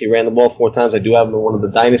 56. He ran the ball 4 times. I do have him in one of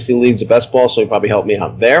the dynasty leagues, the best ball, so he probably helped me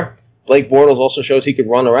out there. Blake Bortles also shows he could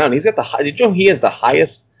run around. He's got did you know he has the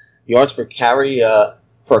highest yards per carry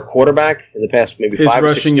for a quarterback in the past maybe 5 or 6 years?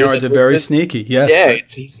 His rushing yards are very sneaky, yes. Yeah,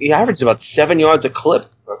 he averages about 7 yards a clip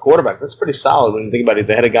for a quarterback. That's pretty solid when you think about it. He's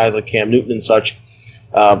ahead of guys like Cam Newton and such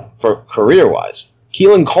for career-wise.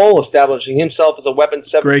 Keelan Cole establishing himself as a weapon,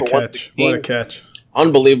 7 Great for catch. 116. What a catch.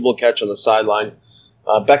 Unbelievable catch on the sideline.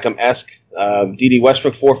 Beckham-esque. D.D.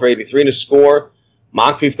 Westbrook, 4 for 83 to score.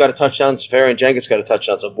 Moncrief got a touchdown. Safarian Jenkins got a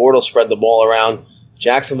touchdown. So Bortles spread the ball around.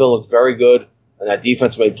 Jacksonville looked very good, and that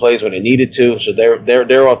defense made plays when it needed to. So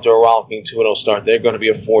they're off to a rollicking 2-0 start. They're going to be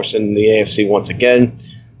a force in the AFC once again.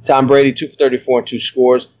 Tom Brady, 2 for 34 and 2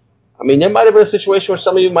 scores. I mean, there might have been a situation where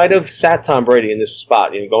some of you might have sat Tom Brady in this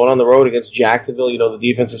spot. Going on the road against Jacksonville, the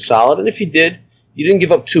defense is solid. And if you did, you didn't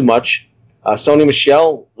give up too much. Sony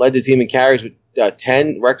Michel led the team in carries with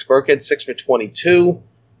 10. Rex Burkhead, 6 for 22.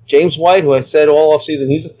 James White, who I said all offseason,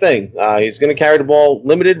 he's a thing. He's going to carry the ball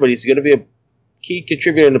limited, but he's going to be a key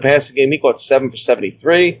contributor in the passing game. He caught 7 for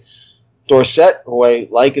 73. Dorsett, who I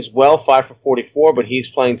like as well, 5 for 44, but he's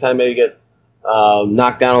playing time maybe get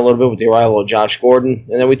knocked down a little bit with the arrival of Josh Gordon.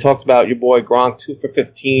 And then we talked about your boy Gronk, 2 for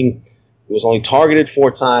 15. He was only targeted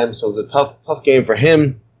 4 times, so it was a tough game for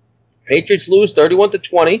him. Patriots lose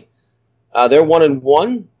 31-20. They're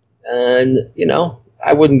 1-1. And,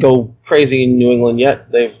 I wouldn't go crazy in New England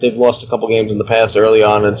yet. They've lost a couple games in the past early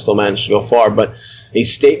on and still managed to go far. But a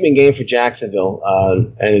statement game for Jacksonville.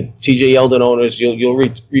 And TJ Yeldon owners, you'll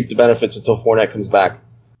reap the benefits until Fournette comes back.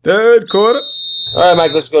 Third quarter. All right,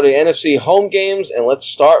 Mike, let's go to the NFC home games. And let's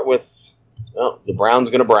start with the Browns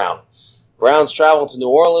going to Brown. Browns travel to New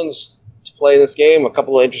Orleans to play this game. A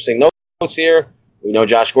couple of interesting notes here. We know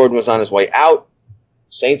Josh Gordon was on his way out.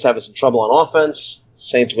 Saints having some trouble on offense.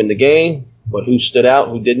 Saints win the game. But who stood out,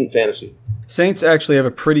 who didn't? Fantasy. Saints actually have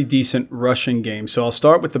a pretty decent rushing game, so I'll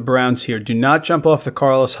start with the Browns here. Do not jump off the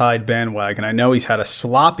Carlos Hyde bandwagon. I know he's had a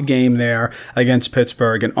slop game there against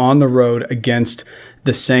Pittsburgh and on the road against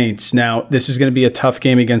the Saints. Now, this is going to be a tough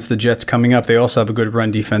game against the Jets coming up. They also have a good run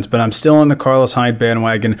defense, but I'm still on the Carlos Hyde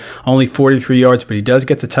bandwagon. Only 43 yards, but he does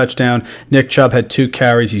get the touchdown. Nick Chubb had 2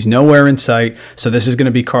 carries. He's nowhere in sight, so this is going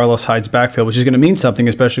to be Carlos Hyde's backfield, which is going to mean something,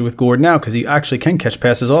 especially with Gordon now, because he actually can catch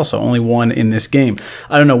passes also. Only 1 in this game.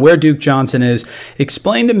 I don't know where Duke Johnson is.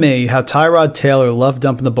 Explain to me how Tyrod Taylor loved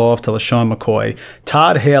dumping the ball off to LaShawn McCoy.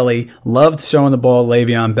 Todd Haley loved throwing the ball to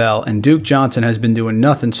Le'Veon Bell, and Duke Johnson has been doing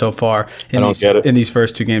nothing so far in these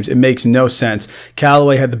first 2 games. It makes no sense.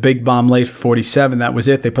 Callaway had the big bomb late for 47. That was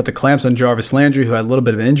it. They put the clamps on Jarvis Landry, who had a little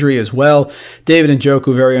bit of an injury as well. David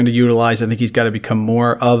Njoku, very underutilized. I think he's got to become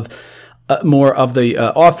more of more of the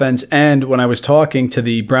offense. And when I was talking to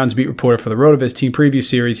the Browns beat reporter for the RotoViz team preview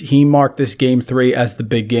series, he marked this game 3 as the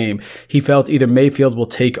big game. He felt either Mayfield will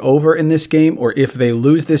take over in this game, or if they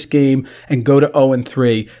lose this game and go to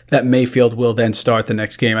 0-3, that Mayfield will then start the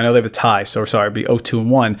next game. I know they have a tie, so sorry, it'd be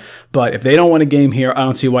 0-2-1. But if they don't win a game here, I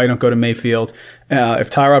don't see why you don't go to Mayfield. If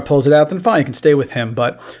Tyrod pulls it out, then fine, you can stay with him.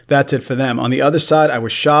 But that's it for them. On the other side, I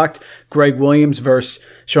was shocked. Greg Williams versus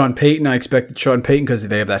Sean Payton. I expected Sean Payton because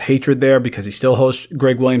they have that hatred there, because he still holds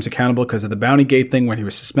Greg Williams accountable because of the Bounty Gate thing when he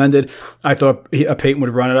was suspended. I thought Payton would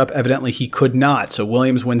run it up. Evidently, he could not. So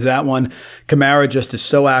Williams wins that one. Kamara just is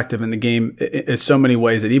so active in the game in so many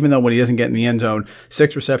ways that even though when he doesn't get in the end zone,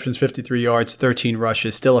 6 receptions, 53 yards, 13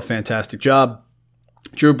 rushes, still a fantastic job.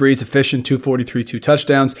 Drew Brees, efficient, 243, 2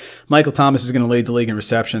 touchdowns. Michael Thomas is going to lead the league in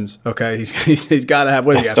receptions. Okay, he's got to have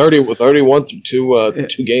 31 through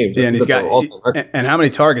two games. Yeah, and he's got and how many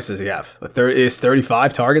targets does he have? Is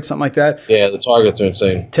 35 targets, something like that? Yeah, the targets are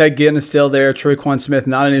insane. Ted Ginn is still there. Tre'Quan Smith,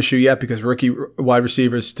 not an issue yet because rookie wide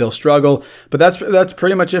receivers still struggle. But that's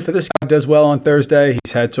pretty much it for this guy. Does well on Thursday.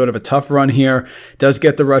 He's had sort of a tough run here. Does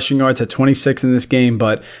get the rushing yards at 26 in this game.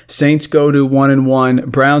 But Saints go to 1-1.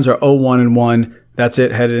 Browns are 0-1-1. That's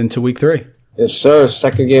it, headed into week 3. Yes, sir.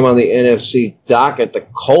 Second game on the NFC docket. The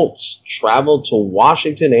Colts travel to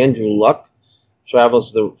Washington. Andrew Luck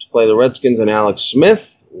travels to play the Redskins and Alex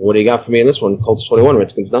Smith. What do you got for me in this one? Colts 21,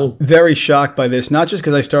 Redskins 9. Very shocked by this, not just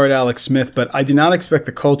because I started Alex Smith, but I did not expect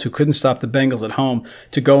the Colts, who couldn't stop the Bengals at home,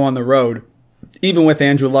 to go on the road, even with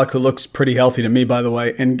Andrew Luck, who looks pretty healthy to me, by the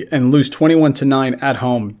way, and lose 21-9 at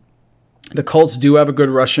home. The Colts do have a good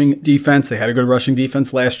rushing defense. They had a good rushing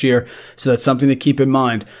defense last year, so that's something to keep in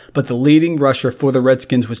mind. But the leading rusher for the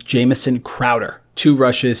Redskins was Jamison Crowder. 2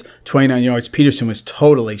 rushes, 29 yards. Peterson was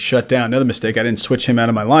totally shut down. Another mistake. I didn't switch him out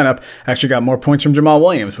of my lineup. Actually got more points from Jamal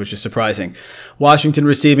Williams, which is surprising. Washington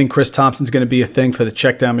receiving, Chris Thompson's going to be a thing for the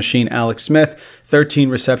check down machine. Alex Smith, 13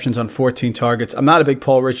 receptions on 14 targets. I'm not a big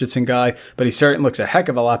Paul Richardson guy, but he certainly looks a heck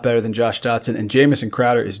of a lot better than Josh Dotson, and Jamison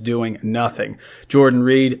Crowder is doing nothing. Jordan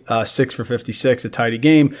Reed, 6 for 56, a tidy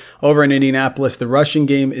game. Over in Indianapolis, the rushing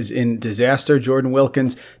game is in disaster. Jordan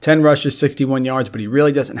Wilkins, 10 rushes, 61 yards, but he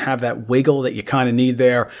really doesn't have that wiggle that you kind of need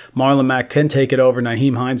there. Marlon Mack can take it over.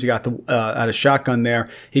 Nyheim Hines got out of shotgun there.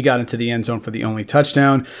 He got into the end zone for the only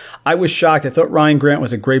touchdown. I was shocked. I thought Ryan Grant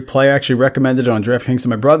was a great play. I actually recommended it on DraftKings to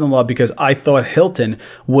my brother-in-law because I thought Hilton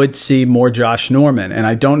would see more Josh Norman, and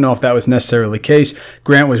I don't know if that was necessarily the case.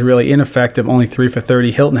 Grant was really ineffective, only 3 for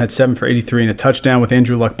 30. Hilton had 7 for 83 and a touchdown. With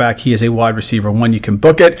Andrew Luck back, he is a wide receiver 1. You can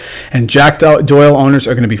book it. And Jack Doyle owners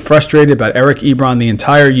are going to be frustrated about Eric Ebron the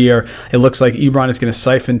entire year. It looks like Ebron is going to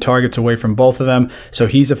siphon targets away from both of them, so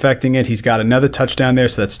he's affecting it. He's got another touchdown there,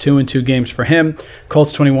 so that's 2 in 2 games for him.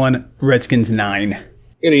 Colts 21, Redskins 9.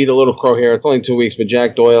 Going to eat a little crow here. It's only 2 weeks, but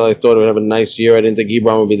Jack Doyle, I thought would have a nice year. I didn't think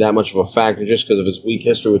Ebron would be that much of a factor just because of his weak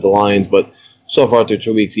history with the Lions, but so far through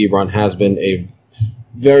 2 weeks, Ebron has been a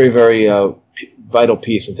very, very vital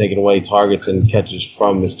piece in taking away targets and catches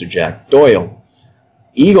from Mr. Jack Doyle.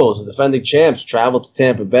 Eagles, the defending champs, traveled to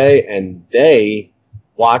Tampa Bay, and they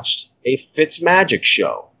watched a Fitzmagic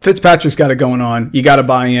show. Fitzpatrick's got it going on. You got to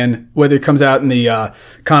buy in, whether it comes out in the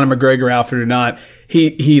Conor McGregor outfit or not.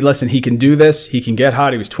 Listen, he can do this. He can get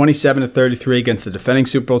hot. He was 27-33 against the defending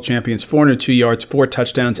Super Bowl champions, 402 yards, 4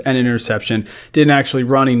 touchdowns, and an interception. Didn't actually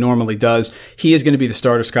run. He normally does. He is going to be the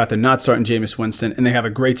starter, Scott. They're not starting Jameis Winston, and they have a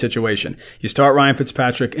great situation. You start Ryan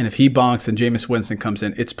Fitzpatrick, and if he bonks, then Jameis Winston comes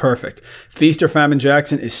in. It's perfect. Feast or famine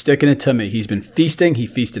Jackson is sticking it to me. He's been feasting. He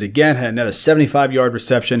feasted again, had another 75-yard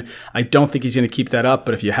reception. I don't think he's going to keep that up,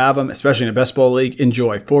 but if you have him, especially in a best ball league,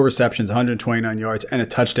 enjoy. 4 receptions, 129 yards, and a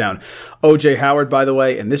touchdown. O.J. Howard, by the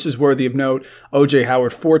way, and this is worthy of note, O.J.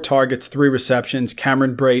 Howard, 4 targets, 3 receptions.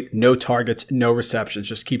 Cameron Brate, no targets, no receptions.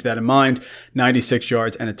 Just keep that in mind. 96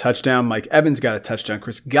 yards and a touchdown. Mike Evans got a touchdown.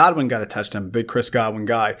 Chris Godwin got a touchdown. Big Chris Godwin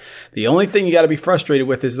guy. The only thing you got to be frustrated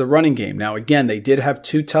with is the running game. Now, again, they did have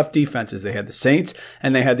 2 tough defenses. They had the Saints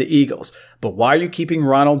and they had the Eagles. But why are you keeping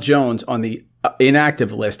Ronald Jones on the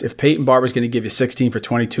inactive list if Peyton Barber's going to give you 16 for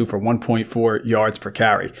 22 for 1.4 yards per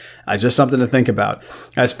carry? Just something to think about.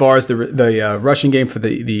 As far as the rushing game for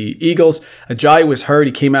the Eagles, Ajayi was hurt.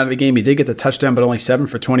 He came out of the game. He did get the touchdown, but only 7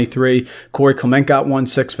 for 23. Corey Clement got 1,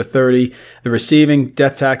 6 for 30. The receiving,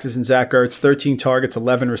 death taxes and Zach Ertz, 13 targets,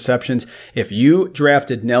 11 receptions. If you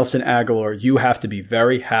drafted Nelson Aguilar, you have to be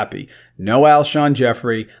very happy. no Alshon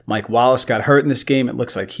Jeffrey. Mike Wallace got hurt in this game. It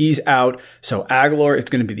looks like he's out. So Aguilar is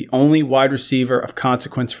going to be the only wide receiver of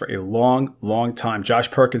consequence for a long, long time.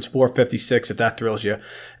 Josh Perkins, 456, if that thrills you.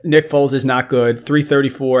 Nick Foles is not good.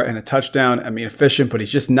 334 and a touchdown. I mean, efficient, but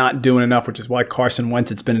he's just not doing enough, which is why Carson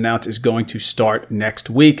Wentz, it's been announced, is going to start next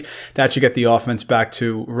week. That should get the offense back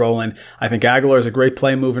to rolling. I think Aguilar is a great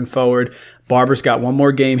play moving forward. Barber's got one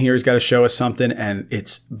more game here. He's got to show us something, and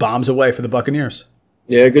it's bombs away for the Buccaneers.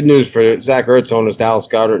 Yeah, good news for Zach Ertz owners. Dallas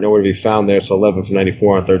Goedert nowhere to be found there, so 11 for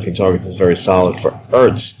 94 on 13 targets is very solid for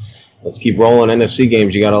Ertz. Let's keep rolling. NFC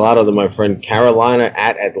games, you got a lot of them, my friend. Carolina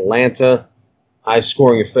at Atlanta.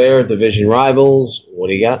 High-scoring affair, division rivals. What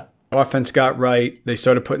do you got? Offense got right. They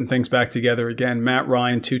started putting things back together again. Matt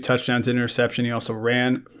Ryan, 2 touchdowns, interception. He also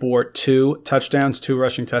ran for 2 touchdowns, 2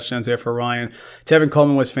 rushing touchdowns there for Ryan. Tevin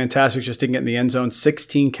Coleman was fantastic, just didn't get in the end zone.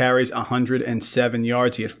 16 carries, 107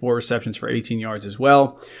 yards. He had 4 receptions for 18 yards as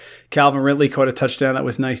well. Calvin Ridley caught a touchdown. That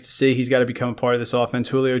was nice to see. He's got to become a part of this offense.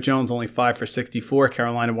 Julio Jones only 5 for 64.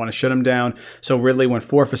 Carolina want to shut him down. So Ridley went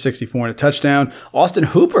 4 for 64 and a touchdown. Austin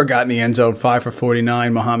Hooper got in the end zone, 5 for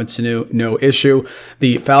 49. Mohamed Sanu, no issue.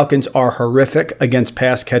 The Falcons are horrific against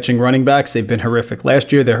pass-catching running backs. They've been horrific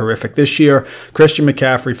last year. They're horrific this year. Christian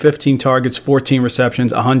McCaffrey, 15 targets, 14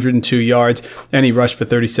 receptions, 102 yards, and he rushed for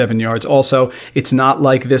 37 yards. Also, it's not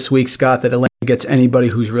like this week, Scott, that Atlanta gets anybody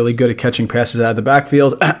who's really good at catching passes out of the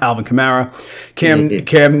backfield. Alvin Kamara.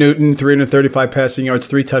 Cam Newton, 335 passing yards,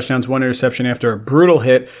 3 touchdowns, 1 interception after a brutal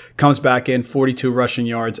hit. Comes back in, 42 rushing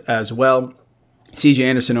yards as well. C.J.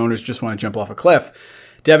 Anderson owners just want to jump off a cliff.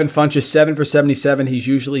 Devin Funchess, 7 for 77. He's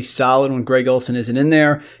usually solid when Greg Olsen isn't in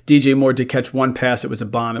there. DJ Moore did catch 1 pass. It was a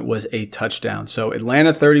bomb. It was a touchdown. So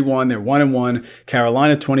Atlanta 31. They're 1-1.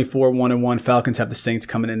 Carolina 24, 1-1. Falcons have the Saints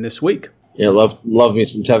coming in this week. Yeah, love me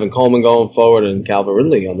some Tevin Coleman going forward and Calvin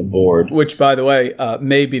Ridley on the board. Which, by the way,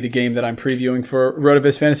 may be the game that I'm previewing for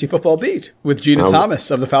Rotoviz Fantasy Football Beat with Gina Thomas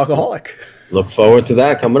of the Falcoholic. Look forward to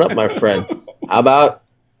that coming up, my friend. How about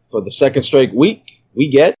for the second straight week, we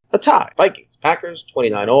get a tie. Vikings, Packers,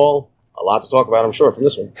 29 all. A lot to talk about, I'm sure, from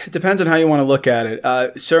this one. It depends on how you want to look at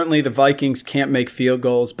it. Certainly, the Vikings can't make field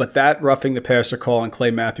goals, but that roughing the passer call on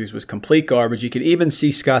Clay Matthews was complete garbage. You could even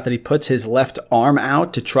see, Scott, that he puts his left arm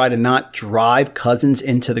out to try to not drive Cousins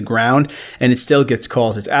into the ground, and it still gets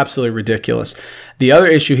calls. It's absolutely ridiculous. The other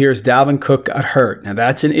issue here is Dalvin Cook got hurt. Now,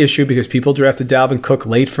 that's an issue because people drafted Dalvin Cook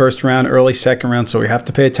late first round, early second round, so we have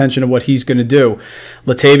to pay attention to what he's going to do.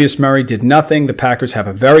 Latavius Murray did nothing. The Packers have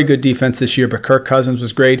a very good defense this year, but Kirk Cousins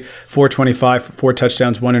was great. 425 for 4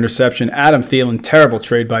 touchdowns, 1 interception. Adam Thielen, terrible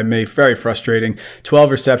trade by me, very frustrating.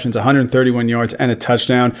 12 receptions, 131 yards, and a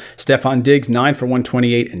touchdown. Stephon Diggs, 9 for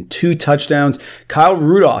 128 and 2 touchdowns. Kyle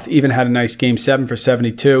Rudolph even had a nice game, 7 for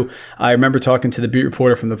 72. I remember talking to the beat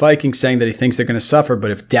reporter from the Vikings saying that he thinks they're going to suffer,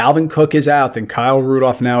 but if Dalvin Cook is out, then Kyle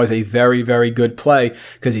Rudolph now is a very, very good play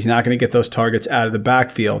because he's not going to get those targets out of the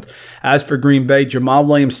backfield. As for Green Bay, Jamal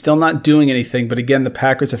Williams still not doing anything, but again, the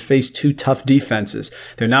Packers have faced 2 tough defenses.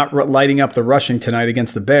 They're not lighting up the rushing tonight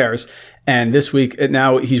against the Bears, and this week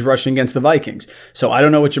now he's rushing against the Vikings. So I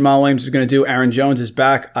don't know what Jamal Williams is going to do. Aaron Jones is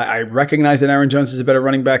back. I recognize that Aaron Jones is a better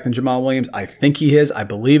running back than Jamal Williams. I think he is. I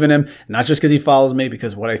believe in him, not just because he follows me,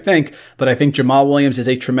 because what I think, but I think Jamal Williams is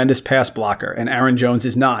a tremendous pass blocker, and Aaron Jones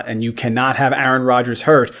is not, and you cannot have Aaron Rodgers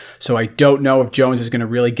hurt. So I don't know if Jones is going to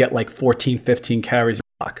really get like 14, 15 carries.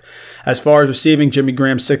 As far as receiving, Jimmy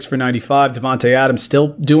Graham, 6 for 95. Devontae Adams still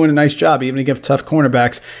doing a nice job, even against tough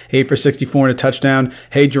cornerbacks. 8 for 64 and a touchdown.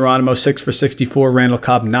 Hey, Geronimo, 6 for 64. Randall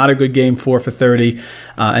Cobb, not a good game, 4 for 30.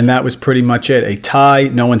 And that was pretty much it. A tie.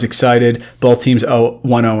 No one's excited. Both teams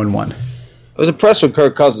 1-0-1. I was impressed with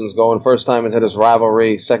Kirk Cousins going first time into this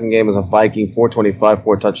rivalry. Second game as a Viking, 425,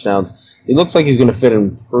 4 touchdowns. He looks like he's going to fit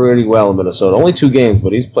in pretty well in Minnesota. Only 2 games,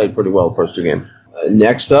 but he's played pretty well the first 2 games.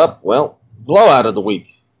 Next up, blowout of the week.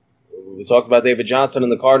 We talked about David Johnson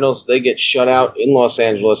and the Cardinals. They get shut out in Los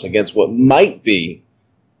Angeles against what might be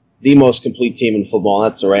the most complete team in football,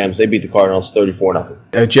 and that's the Rams. They beat the Cardinals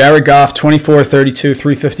 34-0. Jared Goff, 24-32,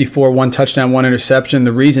 354, 1 touchdown, 1 interception.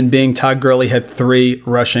 The reason being Todd Gurley had 3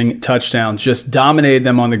 rushing touchdowns. Just dominated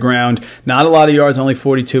them on the ground. Not a lot of yards, only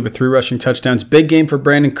 42, but 3 rushing touchdowns. Big game for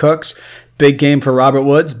Brandon Cooks. Big game for Robert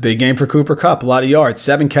Woods. Big game for Cooper Kupp. A lot of yards.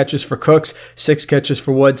 7 catches for Cooks, 6 catches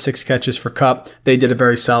for Woods, 6 catches for Kupp. They did a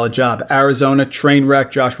very solid job. Arizona, train wreck.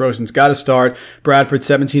 Josh Rosen's got to start. Bradford,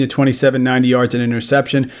 17-27, 90 yards and an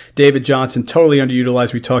interception. David Johnson, totally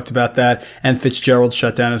underutilized. We talked about that. And Fitzgerald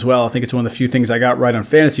shut down as well. I think it's one of the few things I got right on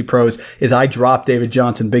Fantasy Pros is I dropped David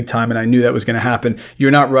Johnson big time, and I knew that was going to happen. You're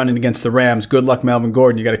not running against the Rams. Good luck, Melvin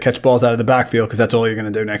Gordon. You got to catch balls out of the backfield because that's all you're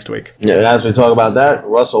going to do next week. Yeah, as we talk about that,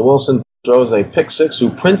 Russell Wilson, throws a pick six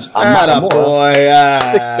to Prince Amukamara.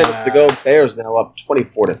 6 minutes ago, Bears now up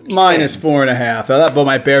 24-10. Minus 4.5. But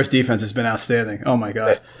my Bears defense has been outstanding. Oh my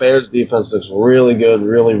god. Bears defense looks really good,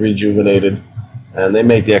 really rejuvenated, and they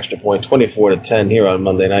make the extra point, 24-10 here on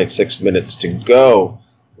Monday night. 6 minutes to go.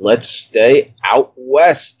 Let's stay out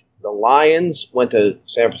west. The Lions went to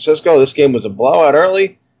San Francisco. This game was a blowout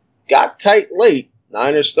early, got tight late.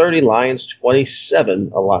 Niners 30, Lions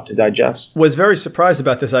 27. A lot to digest. Was very surprised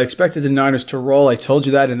about this. I expected the Niners to roll. I told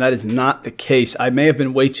you that, and that is not the case. I may have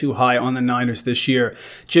been way too high on the Niners this year.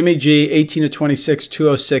 Jimmy G, 18 of 26,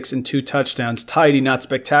 206, and 2 touchdowns. Tidy, not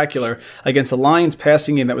spectacular, against a Lions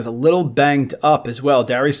passing game that was a little banged up as well.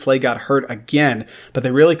 Darius Slay got hurt again, but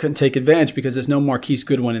they really couldn't take advantage because there's no Marquise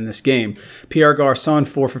Goodwin in this game. Pierre Garçon,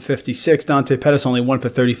 4 for 56. Dante Pettis, only 1 for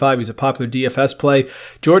 35. He's a popular DFS play.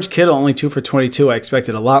 George Kittle, only 2 for 22. I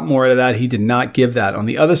expected a lot more out of that. He did not give that. On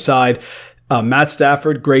the other side, Matt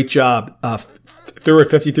Stafford, great job. Threw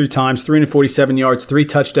it 53 times, 347 yards, 3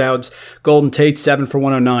 touchdowns. Golden Tate, 7 for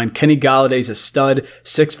 109. Kenny Galladay's a stud,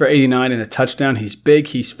 6 for 89 and a touchdown. He's big,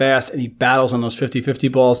 he's fast, and he battles on those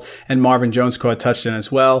 50-50 balls. And Marvin Jones caught a touchdown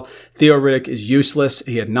as well. Theo Riddick is useless.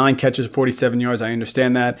 He had 9 catches, 47 yards. I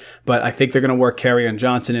understand that. But I think they're going to work Kerryon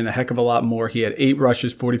Johnson in a heck of a lot more. He had 8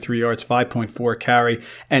 rushes, 43 yards, 5.4 carry,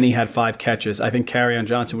 and he had 5 catches. I think Kerryon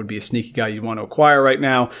Johnson would be a sneaky guy you'd want to acquire right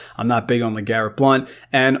now. I'm not big on LeGarrette Blount.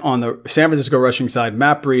 And on the San Francisco rushing side,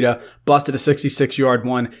 Matt Breida busted a 66-yard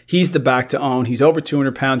one. He's the back to own. He's over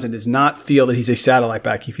 200 pounds and does not feel that he's a satellite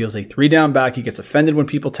back. He feels a 3-down back. He gets offended when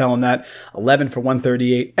people tell him that. 11 for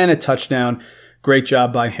 138 and a touchdown. Great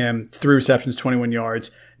job by him. 3 receptions, 21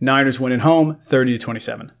 yards. Niners win at home,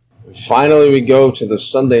 30-27. Finally, we go to the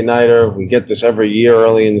Sunday nighter. We get this every year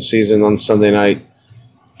early in the season on Sunday night.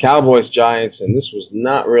 Cowboys, Giants, and this was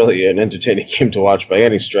not really an entertaining game to watch by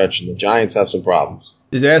any stretch, and the Giants have some problems.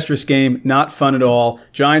 Disastrous game, not fun at all.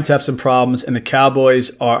 Giants have some problems, and the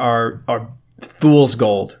Cowboys are fool's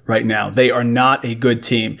gold right now. They are not a good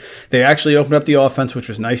team. They actually opened up the offense, which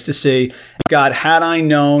was nice to see. God, had I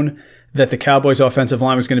known that the Cowboys' offensive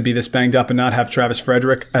line was going to be this banged up and not have Travis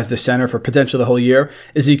Frederick as the center for potentially the whole year,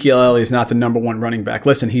 Ezekiel Elliott is not the number 1 running back.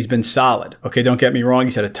 Listen, he's been solid. Okay, don't get me wrong.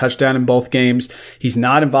 He's had a touchdown in both games. He's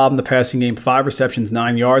not involved in the passing game. 5 receptions,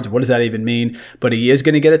 9 yards. What does that even mean? But he is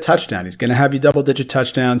going to get a touchdown. He's going to have you double-digit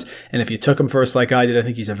touchdowns. And if you took him first like I did, I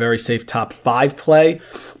think he's a very safe top 5 play.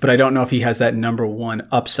 But I don't know if he has that number 1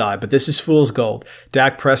 upside. But this is fool's gold.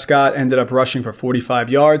 Dak Prescott ended up rushing for 45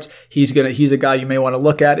 yards. He's a guy you may want to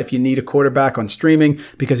look at if you need a quarterback on streaming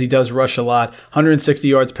because he does rush a lot. 160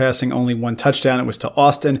 yards passing, only 1 touchdown. It was to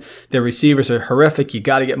Austin. Their receivers are horrific. You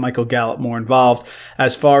got to get Michael Gallup more involved.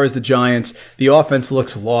 As far as the Giants, the offense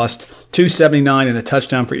looks lost. 279 and a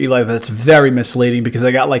touchdown for Eli. That's very misleading because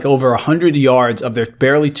they got like over 100 yards of their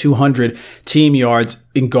barely 200 team yards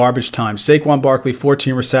in garbage time. Saquon Barkley,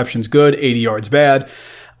 14 receptions, good, 80 yards bad.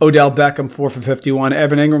 Odell Beckham, 4 for 51.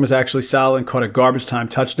 Evan Ingram was actually solid and caught a garbage time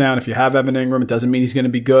touchdown. If you have Evan Ingram, it doesn't mean he's going to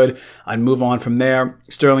be good. I'd move on from there.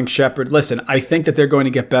 Sterling Shepard. Listen, I think that they're going to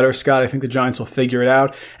get better, Scott. I think the Giants will figure it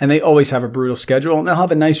out. And they always have a brutal schedule. And they'll have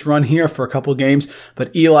a nice run here for a couple games.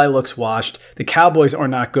 But Eli looks washed. The Cowboys are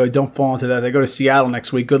not good. Don't fall into that. They go to Seattle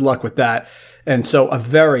next week. Good luck with that. And so a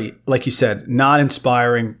very, like you said, not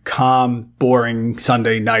inspiring, calm, boring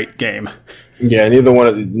Sunday night game. Yeah, neither one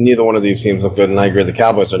of these teams look good, and I agree. The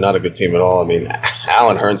Cowboys are not a good team at all. I mean,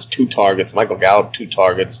 Allen Hurns, 2 targets. Michael Gallup, 2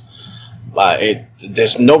 targets.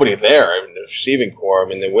 There's nobody there. I mean, the receiving core. I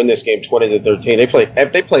mean, they win this game 20-13.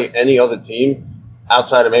 If they play any other team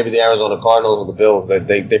outside of maybe the Arizona Cardinals or the Bills,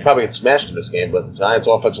 they probably get smashed in this game. But the Giants'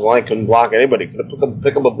 offensive line couldn't block anybody. Couldn't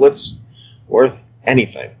pick up a blitz worth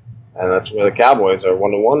anything. And that's where the Cowboys are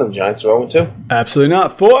 1-1 and the Giants are 0-2. Absolutely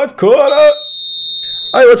not. Fourth quarter.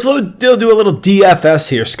 All right, let's do a little DFS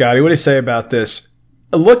here, Scotty. What do you say about this?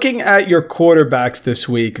 Looking at your quarterbacks this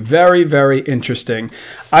week, very, very interesting.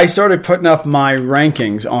 I started putting up my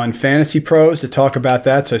rankings on Fantasy Pros to talk about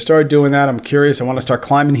that. So I started doing that. I'm curious. I want to start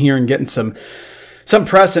climbing here and getting some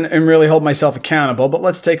press and really hold myself accountable. But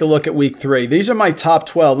let's take a look at week 3. These are my top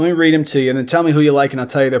 12. Let me read them to you and then tell me who you like, and I'll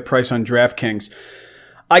tell you their price on DraftKings.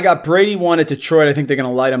 I got Brady 1 at Detroit. I think they're going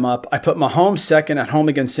to light him up. I put Mahomes 2nd at home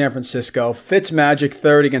against San Francisco. Fitzmagic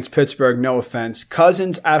 3rd against Pittsburgh. No offense.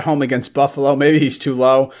 Cousins at home against Buffalo. Maybe he's too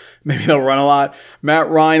low. Maybe they'll run a lot. Matt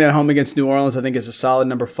Ryan at home against New Orleans. I think is a solid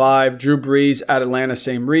number 5. Drew Brees at Atlanta.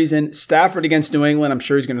 Same reason. Stafford against New England. I'm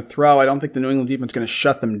sure he's going to throw. I don't think the New England defense is going to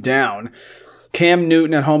shut them down. Cam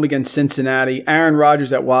Newton at home against Cincinnati. Aaron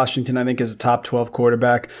Rodgers at Washington, I think, is a top 12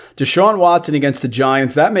 quarterback. Deshaun Watson against the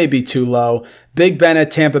Giants. That may be too low. Big Ben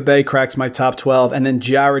at Tampa Bay cracks my top 12. And then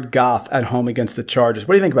Jared Goff at home against the Chargers.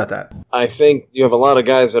 What do you think about that? I think you have a lot of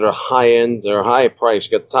guys that are high-end. They're high price.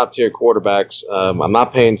 You got top-tier quarterbacks. I'm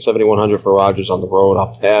not paying $7,100 for Rodgers on the road.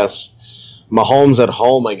 I'll pass. Mahomes at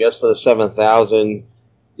home, I guess, for the $7,000.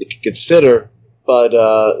 You could consider. But,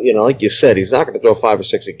 like you said, he's not going to throw 5 or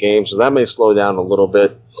 6 a game, so that may slow down a little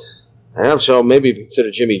bit. So maybe if you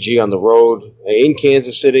consider Jimmy G on the road in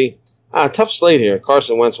Kansas City. Tough slate here.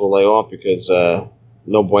 Carson Wentz will lay off because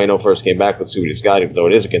no bueno first came back. Let's see what he's got, even though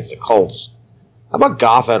it is against the Colts. How about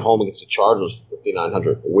Goff at home against the Chargers for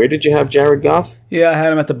 $5,900? Where did you have Jared Goff? Yeah, I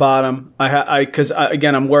had him at the bottom. Because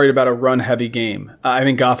I'm worried about a run-heavy game. I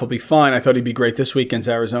think Goff will be fine. I thought he'd be great this week against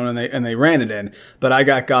Arizona, and they ran it in. But I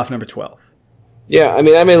got Goff number 12. Yeah, I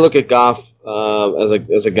may look at Goff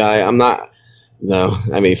as a guy. I'm not. No,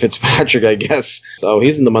 Fitzpatrick, I guess. Oh,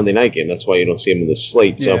 he's in the Monday night game. That's why you don't see him in the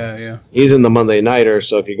slate. So he's in the Monday nighter.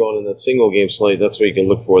 So if you're going in that single game slate, that's what you can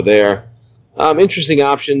look for there. Interesting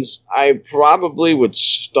options. I probably would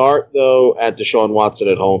start though at Deshaun Watson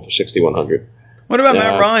at home for $6,100. What about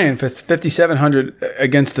Matt Ryan for $5,700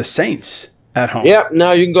 against the Saints at home? Yeah,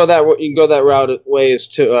 no, you can go that. You can go that route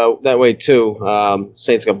that way too.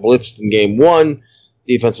 Saints got blitzed in game 1.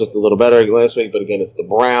 Defense looked a little better last week, but again, it's the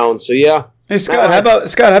Browns. So yeah. Hey Scott, how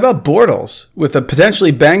about Bortles with a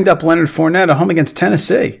potentially banged up Leonard Fournette at home against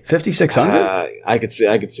Tennessee, $5,600? I could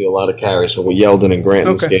see a lot of carries for Yeldon and Grant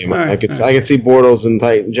in this game. Right, I could see Bortles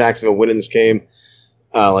and Jacksonville winning this game,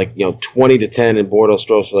 20-10, and Bortles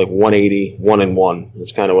throws for 180, 1-1.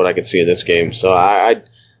 That's kind of what I could see in this game. So I'd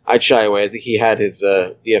shy away. I think he had his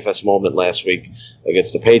DFS moment last week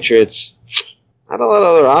against the Patriots. Not a lot of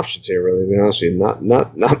other options here, really. To be honest with you,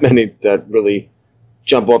 not many that really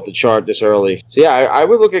jump off the chart this early. So yeah, I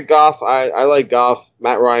would look at Goff. I like Goff.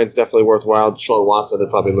 Matt Ryan's definitely worthwhile. Deshaun Watson I'd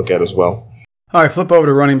probably look at as well. All right, flip over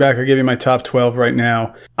to running back. I'll give you my top 12 right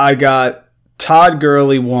now. I got Todd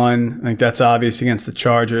Gurley 1. I think that's obvious against the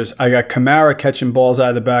Chargers. I got Kamara catching balls out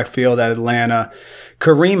of the backfield at Atlanta.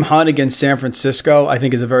 Kareem Hunt against San Francisco, I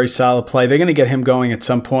think, is a very solid play. They're going to get him going at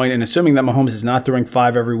some point, and assuming that Mahomes is not throwing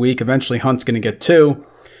 5 every week, eventually Hunt's going to get 2.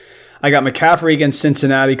 I got McCaffrey against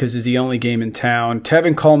Cincinnati because it's the only game in town.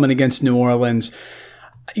 Tevin Coleman against New Orleans.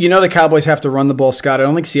 The Cowboys have to run the ball, Scott. I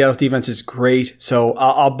don't think Seattle's defense is great, so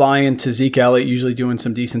I'll buy into Zeke Elliott, usually doing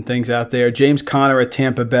some decent things out there. James Conner at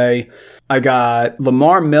Tampa Bay. I got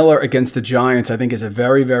Lamar Miller against the Giants, I think is a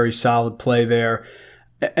very, very solid play there.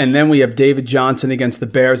 And then we have David Johnson against the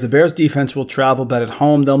Bears. The Bears defense will travel, but at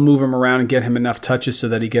home they'll move him around and get him enough touches so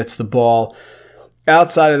that he gets the ball.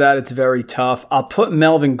 Outside of that, it's very tough. I'll put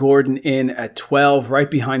Melvin Gordon in at 12,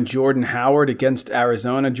 right behind Jordan Howard against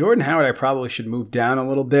Arizona. Jordan Howard, I probably should move down a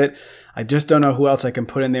little bit. I just don't know who else I can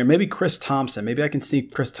put in there. Maybe Chris Thompson. Maybe I can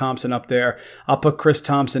sneak Chris Thompson up there. I'll put Chris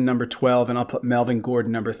Thompson number 12, and I'll put Melvin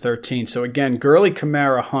Gordon number 13. So again, Gurley,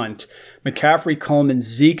 Kamara, Hunt, McCaffrey, Coleman,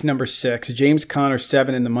 Zeke number 6, James Conner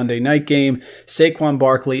 7 in the Monday night game, Saquon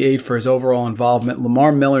Barkley 8 for his overall involvement,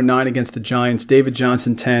 Lamar Miller 9 against the Giants, David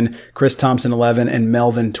Johnson 10, Chris Thompson 11, and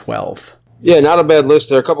Melvin 12. Yeah, not a bad list.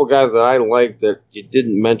 There are a couple guys that I like that you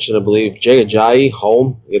didn't mention, I believe. Jay Ajayi,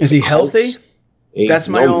 home. Is he healthy? That's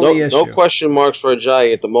my only issue. No question marks for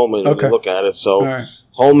Ajayi at the moment when you look at it. So,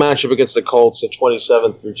 home matchup against the Colts at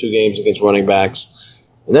 27th through 2 games against running backs.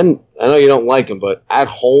 And then, I know you don't like him, but at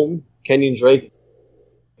home, Kenyon Drake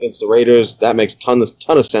against the Raiders, that makes ton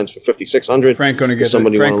of sense for $5,600. Frank Gore going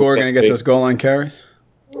to get those goal line carries?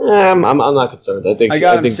 I'm not concerned. I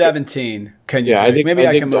got him 17. Maybe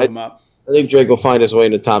I can move him up. I think Drake will find his way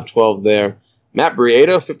in the top 12 there. Matt Breida,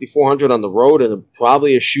 $5,400 on the road, and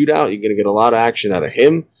probably a shootout. You're going to get a lot of action out of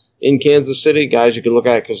him in Kansas City. Guys you can look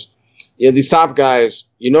at because these top guys,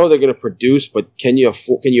 they're going to produce, but can you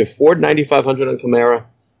afford $9,500 on Kamara?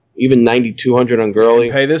 Even $9,200 on Gurley?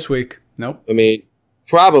 Pay this week. Nope.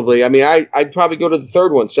 Probably. I'd probably go to the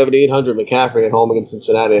third one, $7,800 McCaffrey at home against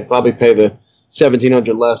Cincinnati. I'd probably pay the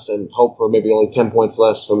 $1,700 less and hope for maybe only 10 points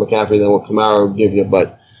less for McCaffrey than what Kamara would give you.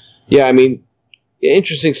 But, yeah,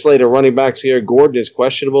 interesting slate of running backs here. Gordon is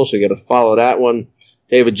questionable, so you got to follow that one.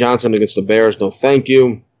 David Johnson against the Bears, no thank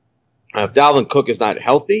you. If Dalvin Cook is not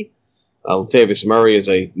healthy, Latavius Murray is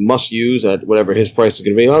a must-use at whatever his price is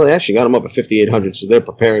going to be. Well, they actually got him up at $5,800, so they're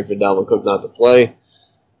preparing for Dalvin Cook not to play.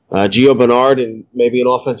 Gio Bernard and maybe an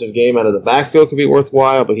offensive game out of the backfield could be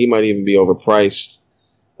worthwhile, but he might even be overpriced.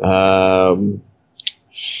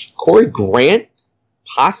 Corey Grant,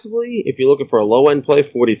 possibly, if you're looking for a low-end play,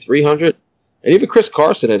 $4,300. And even Chris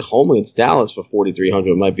Carson at home against Dallas for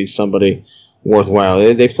 $4,300 might be somebody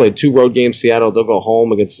worthwhile. They've played 2 road games. Seattle, they'll go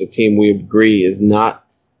home against a team we agree is not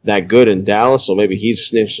that good in Dallas, so maybe he's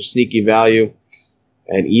some sneaky value.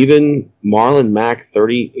 And even Marlon Mack,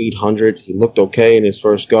 3,800. He looked okay in his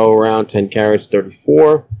first go-around, 10 carries,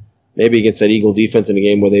 34. Maybe against that Eagle defense in a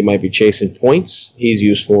game where they might be chasing points, he's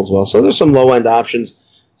useful as well. So there's some low-end options,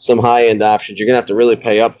 some high-end options. You're going to have to really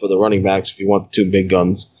pay up for the running backs if you want the 2 big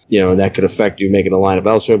guns. And that could affect you making a lineup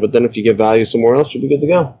elsewhere. But then if you get value somewhere else, you'll be good to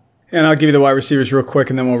go. And I'll give you the wide receivers real quick,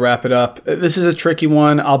 and then we'll wrap it up. This is a tricky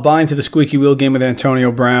one. I'll buy into the squeaky wheel game with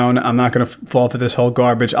Antonio Brown. I'm not going to fall for this whole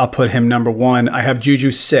garbage. I'll put him number 1. I have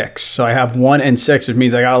Juju 6, so I have 1 and 6, which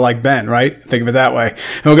means I got to like Ben, right? Think of it that way.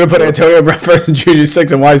 And we're going to put Antonio Brown first and Juju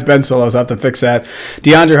 6, and why is Ben so low? So I have to fix that.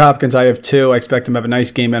 DeAndre Hopkins, I have 2. I expect him to have a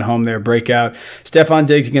nice game at home there, breakout. Stephon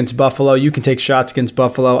Diggs against Buffalo. You can take shots against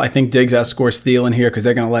Buffalo. I think Diggs outscores Thielen here because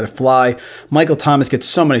they're going to let it fly. Michael Thomas gets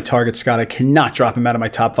so many targets, Scott. I cannot drop him out of my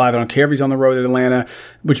top 5. I don't care if he's on the road Atlanta,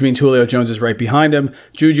 which means Julio Jones is right behind him.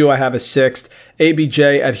 Juju, I have a 6th.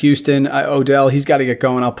 ABJ at Houston, Odell, he's got to get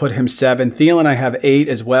going. I'll put him 7. Thielen, I have 8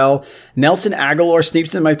 as well. Nelson Aguilar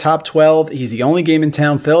sneaks in my top 12. He's the only game in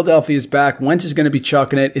town. Philadelphia is back. Wentz is going to be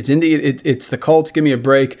chucking it. It's the Colts. Give me a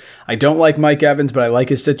break. I don't like Mike Evans, but I like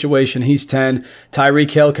his situation. He's 10.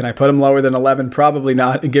 Tyreek Hill, can I put him lower than 11? Probably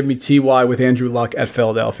not. And give me T.Y. with Andrew Luck at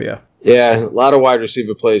Philadelphia. Yeah, a lot of wide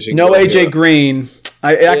receiver plays. No A.J. Green.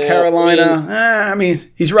 At Carolina,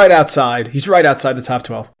 he's right outside. He's right outside the top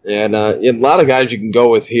 12. And a lot of guys you can go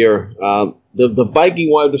with here. The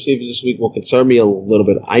Viking wide receivers this week will concern me a little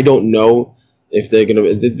bit. I don't know if they're going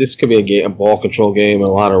to. This could be a ball control game, a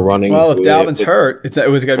lot of running. Well, if Dalvin's hurt, it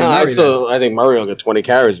was going to be Murray. I think Murray will get 20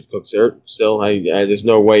 carries if Cook's hurt. Still, there's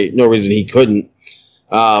no reason he couldn't.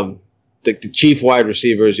 The chief wide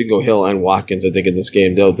receivers, you can go Hill and Watkins. I think in this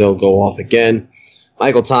game they'll go off again.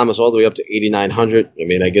 Michael Thomas all the way up to 8,900. I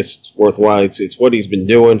mean, I guess it's worthwhile. It's what he's been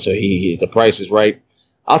doing, so the price is right.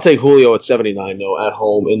 I'll take Julio at 79, though, at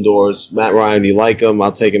home, indoors. Matt Ryan, you like him.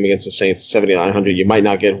 I'll take him against the Saints at 7,900. You might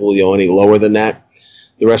not get Julio any lower than that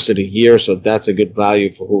the rest of the year, so that's a good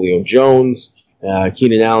value for Julio Jones.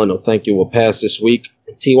 Keenan Allen, no thank you, will pass this week.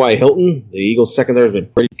 T.Y. Hilton, the Eagles' secondary has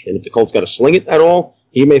been pretty, and if the Colts got to sling it at all,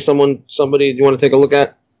 he may somebody you want to take a look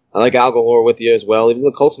at. I like Aguilar with you as well. Even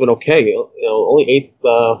the Colts have been okay. Only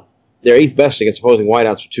they're 8th best against opposing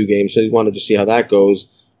wideouts for 2 games, so you wanted to see how that goes.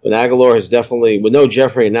 But Aguilar has definitely, with no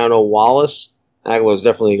Jeffrey and now no Wallace, Aguilar's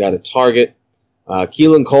definitely got a target.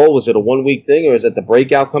 Keelan Cole, was it a 1-week thing, or is it the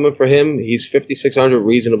breakout coming for him? He's 5,600,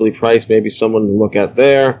 reasonably priced, maybe someone to look at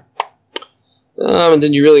there. And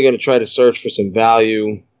then you're really going to try to search for some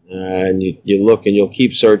value, and you look and you'll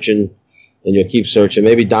keep searching,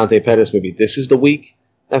 Maybe Dante Pettis, maybe this is the week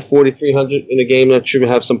at 4,300 in a game that should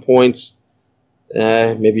have some points.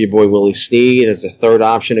 Maybe your boy Willie Snead as a third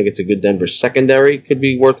option against a good Denver secondary could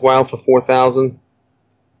be worthwhile for 4,000.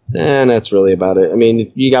 And that's really about it. I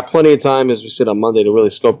mean, you got plenty of time as we sit on Monday to really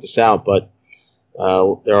scope this out, but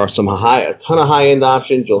there are a ton of high-end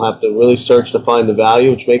options. You'll have to really search to find the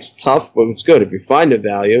value, which makes it tough, but it's good. If you find a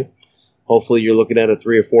value, hopefully you're looking at a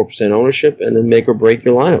 3 or 4% ownership and then make or break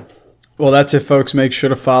your lineup. Well, that's it, folks. Make sure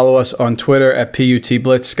to follow us on Twitter at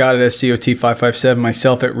PUTBlitz, Scott at SCOT557,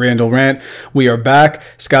 myself at Randall Rant. We are back.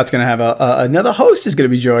 Scott's going to have another host is going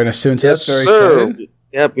to be joining us soon, so yes, that's very exciting.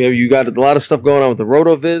 Yep, you got a lot of stuff going on with the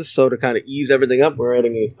RotoViz, so to kind of ease everything up, we're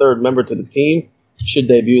adding a third member to the team. Should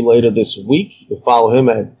debut later this week. You can follow him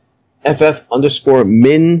at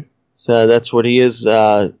FF_Min. So that's what he is.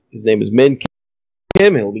 His name is Min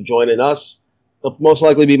Kim. He'll be joining us. He'll most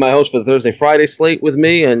likely be my host for the Thursday-Friday slate with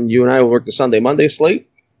me, and you and I will work the Sunday-Monday slate.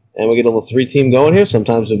 And we'll get a little 3-team going here.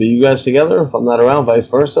 Sometimes it'll be you guys together if I'm not around, vice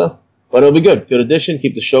versa. But it'll be good. Good addition.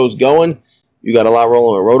 Keep the shows going. You got a lot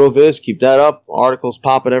rolling with RotoViz. Keep that up. Articles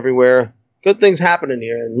popping everywhere. Good things happening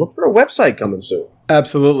here. And look for a website coming soon.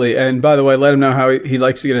 Absolutely. And by the way, let him know how he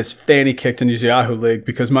likes to get his fanny kicked in his Yahoo League,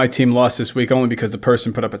 because my team lost this week only because the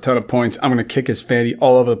person put up a ton of points. I'm going to kick his fanny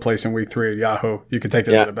all over the place in week 3 at Yahoo. You can take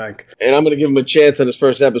that to the bank. And I'm going to give him a chance in his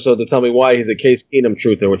first episode to tell me why he's a Case Keenum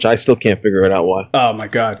truther, which I still can't figure it out why. Oh, my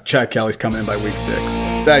God. Chad Kelly's coming in by week 6.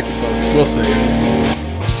 Thank you, folks. We'll see you.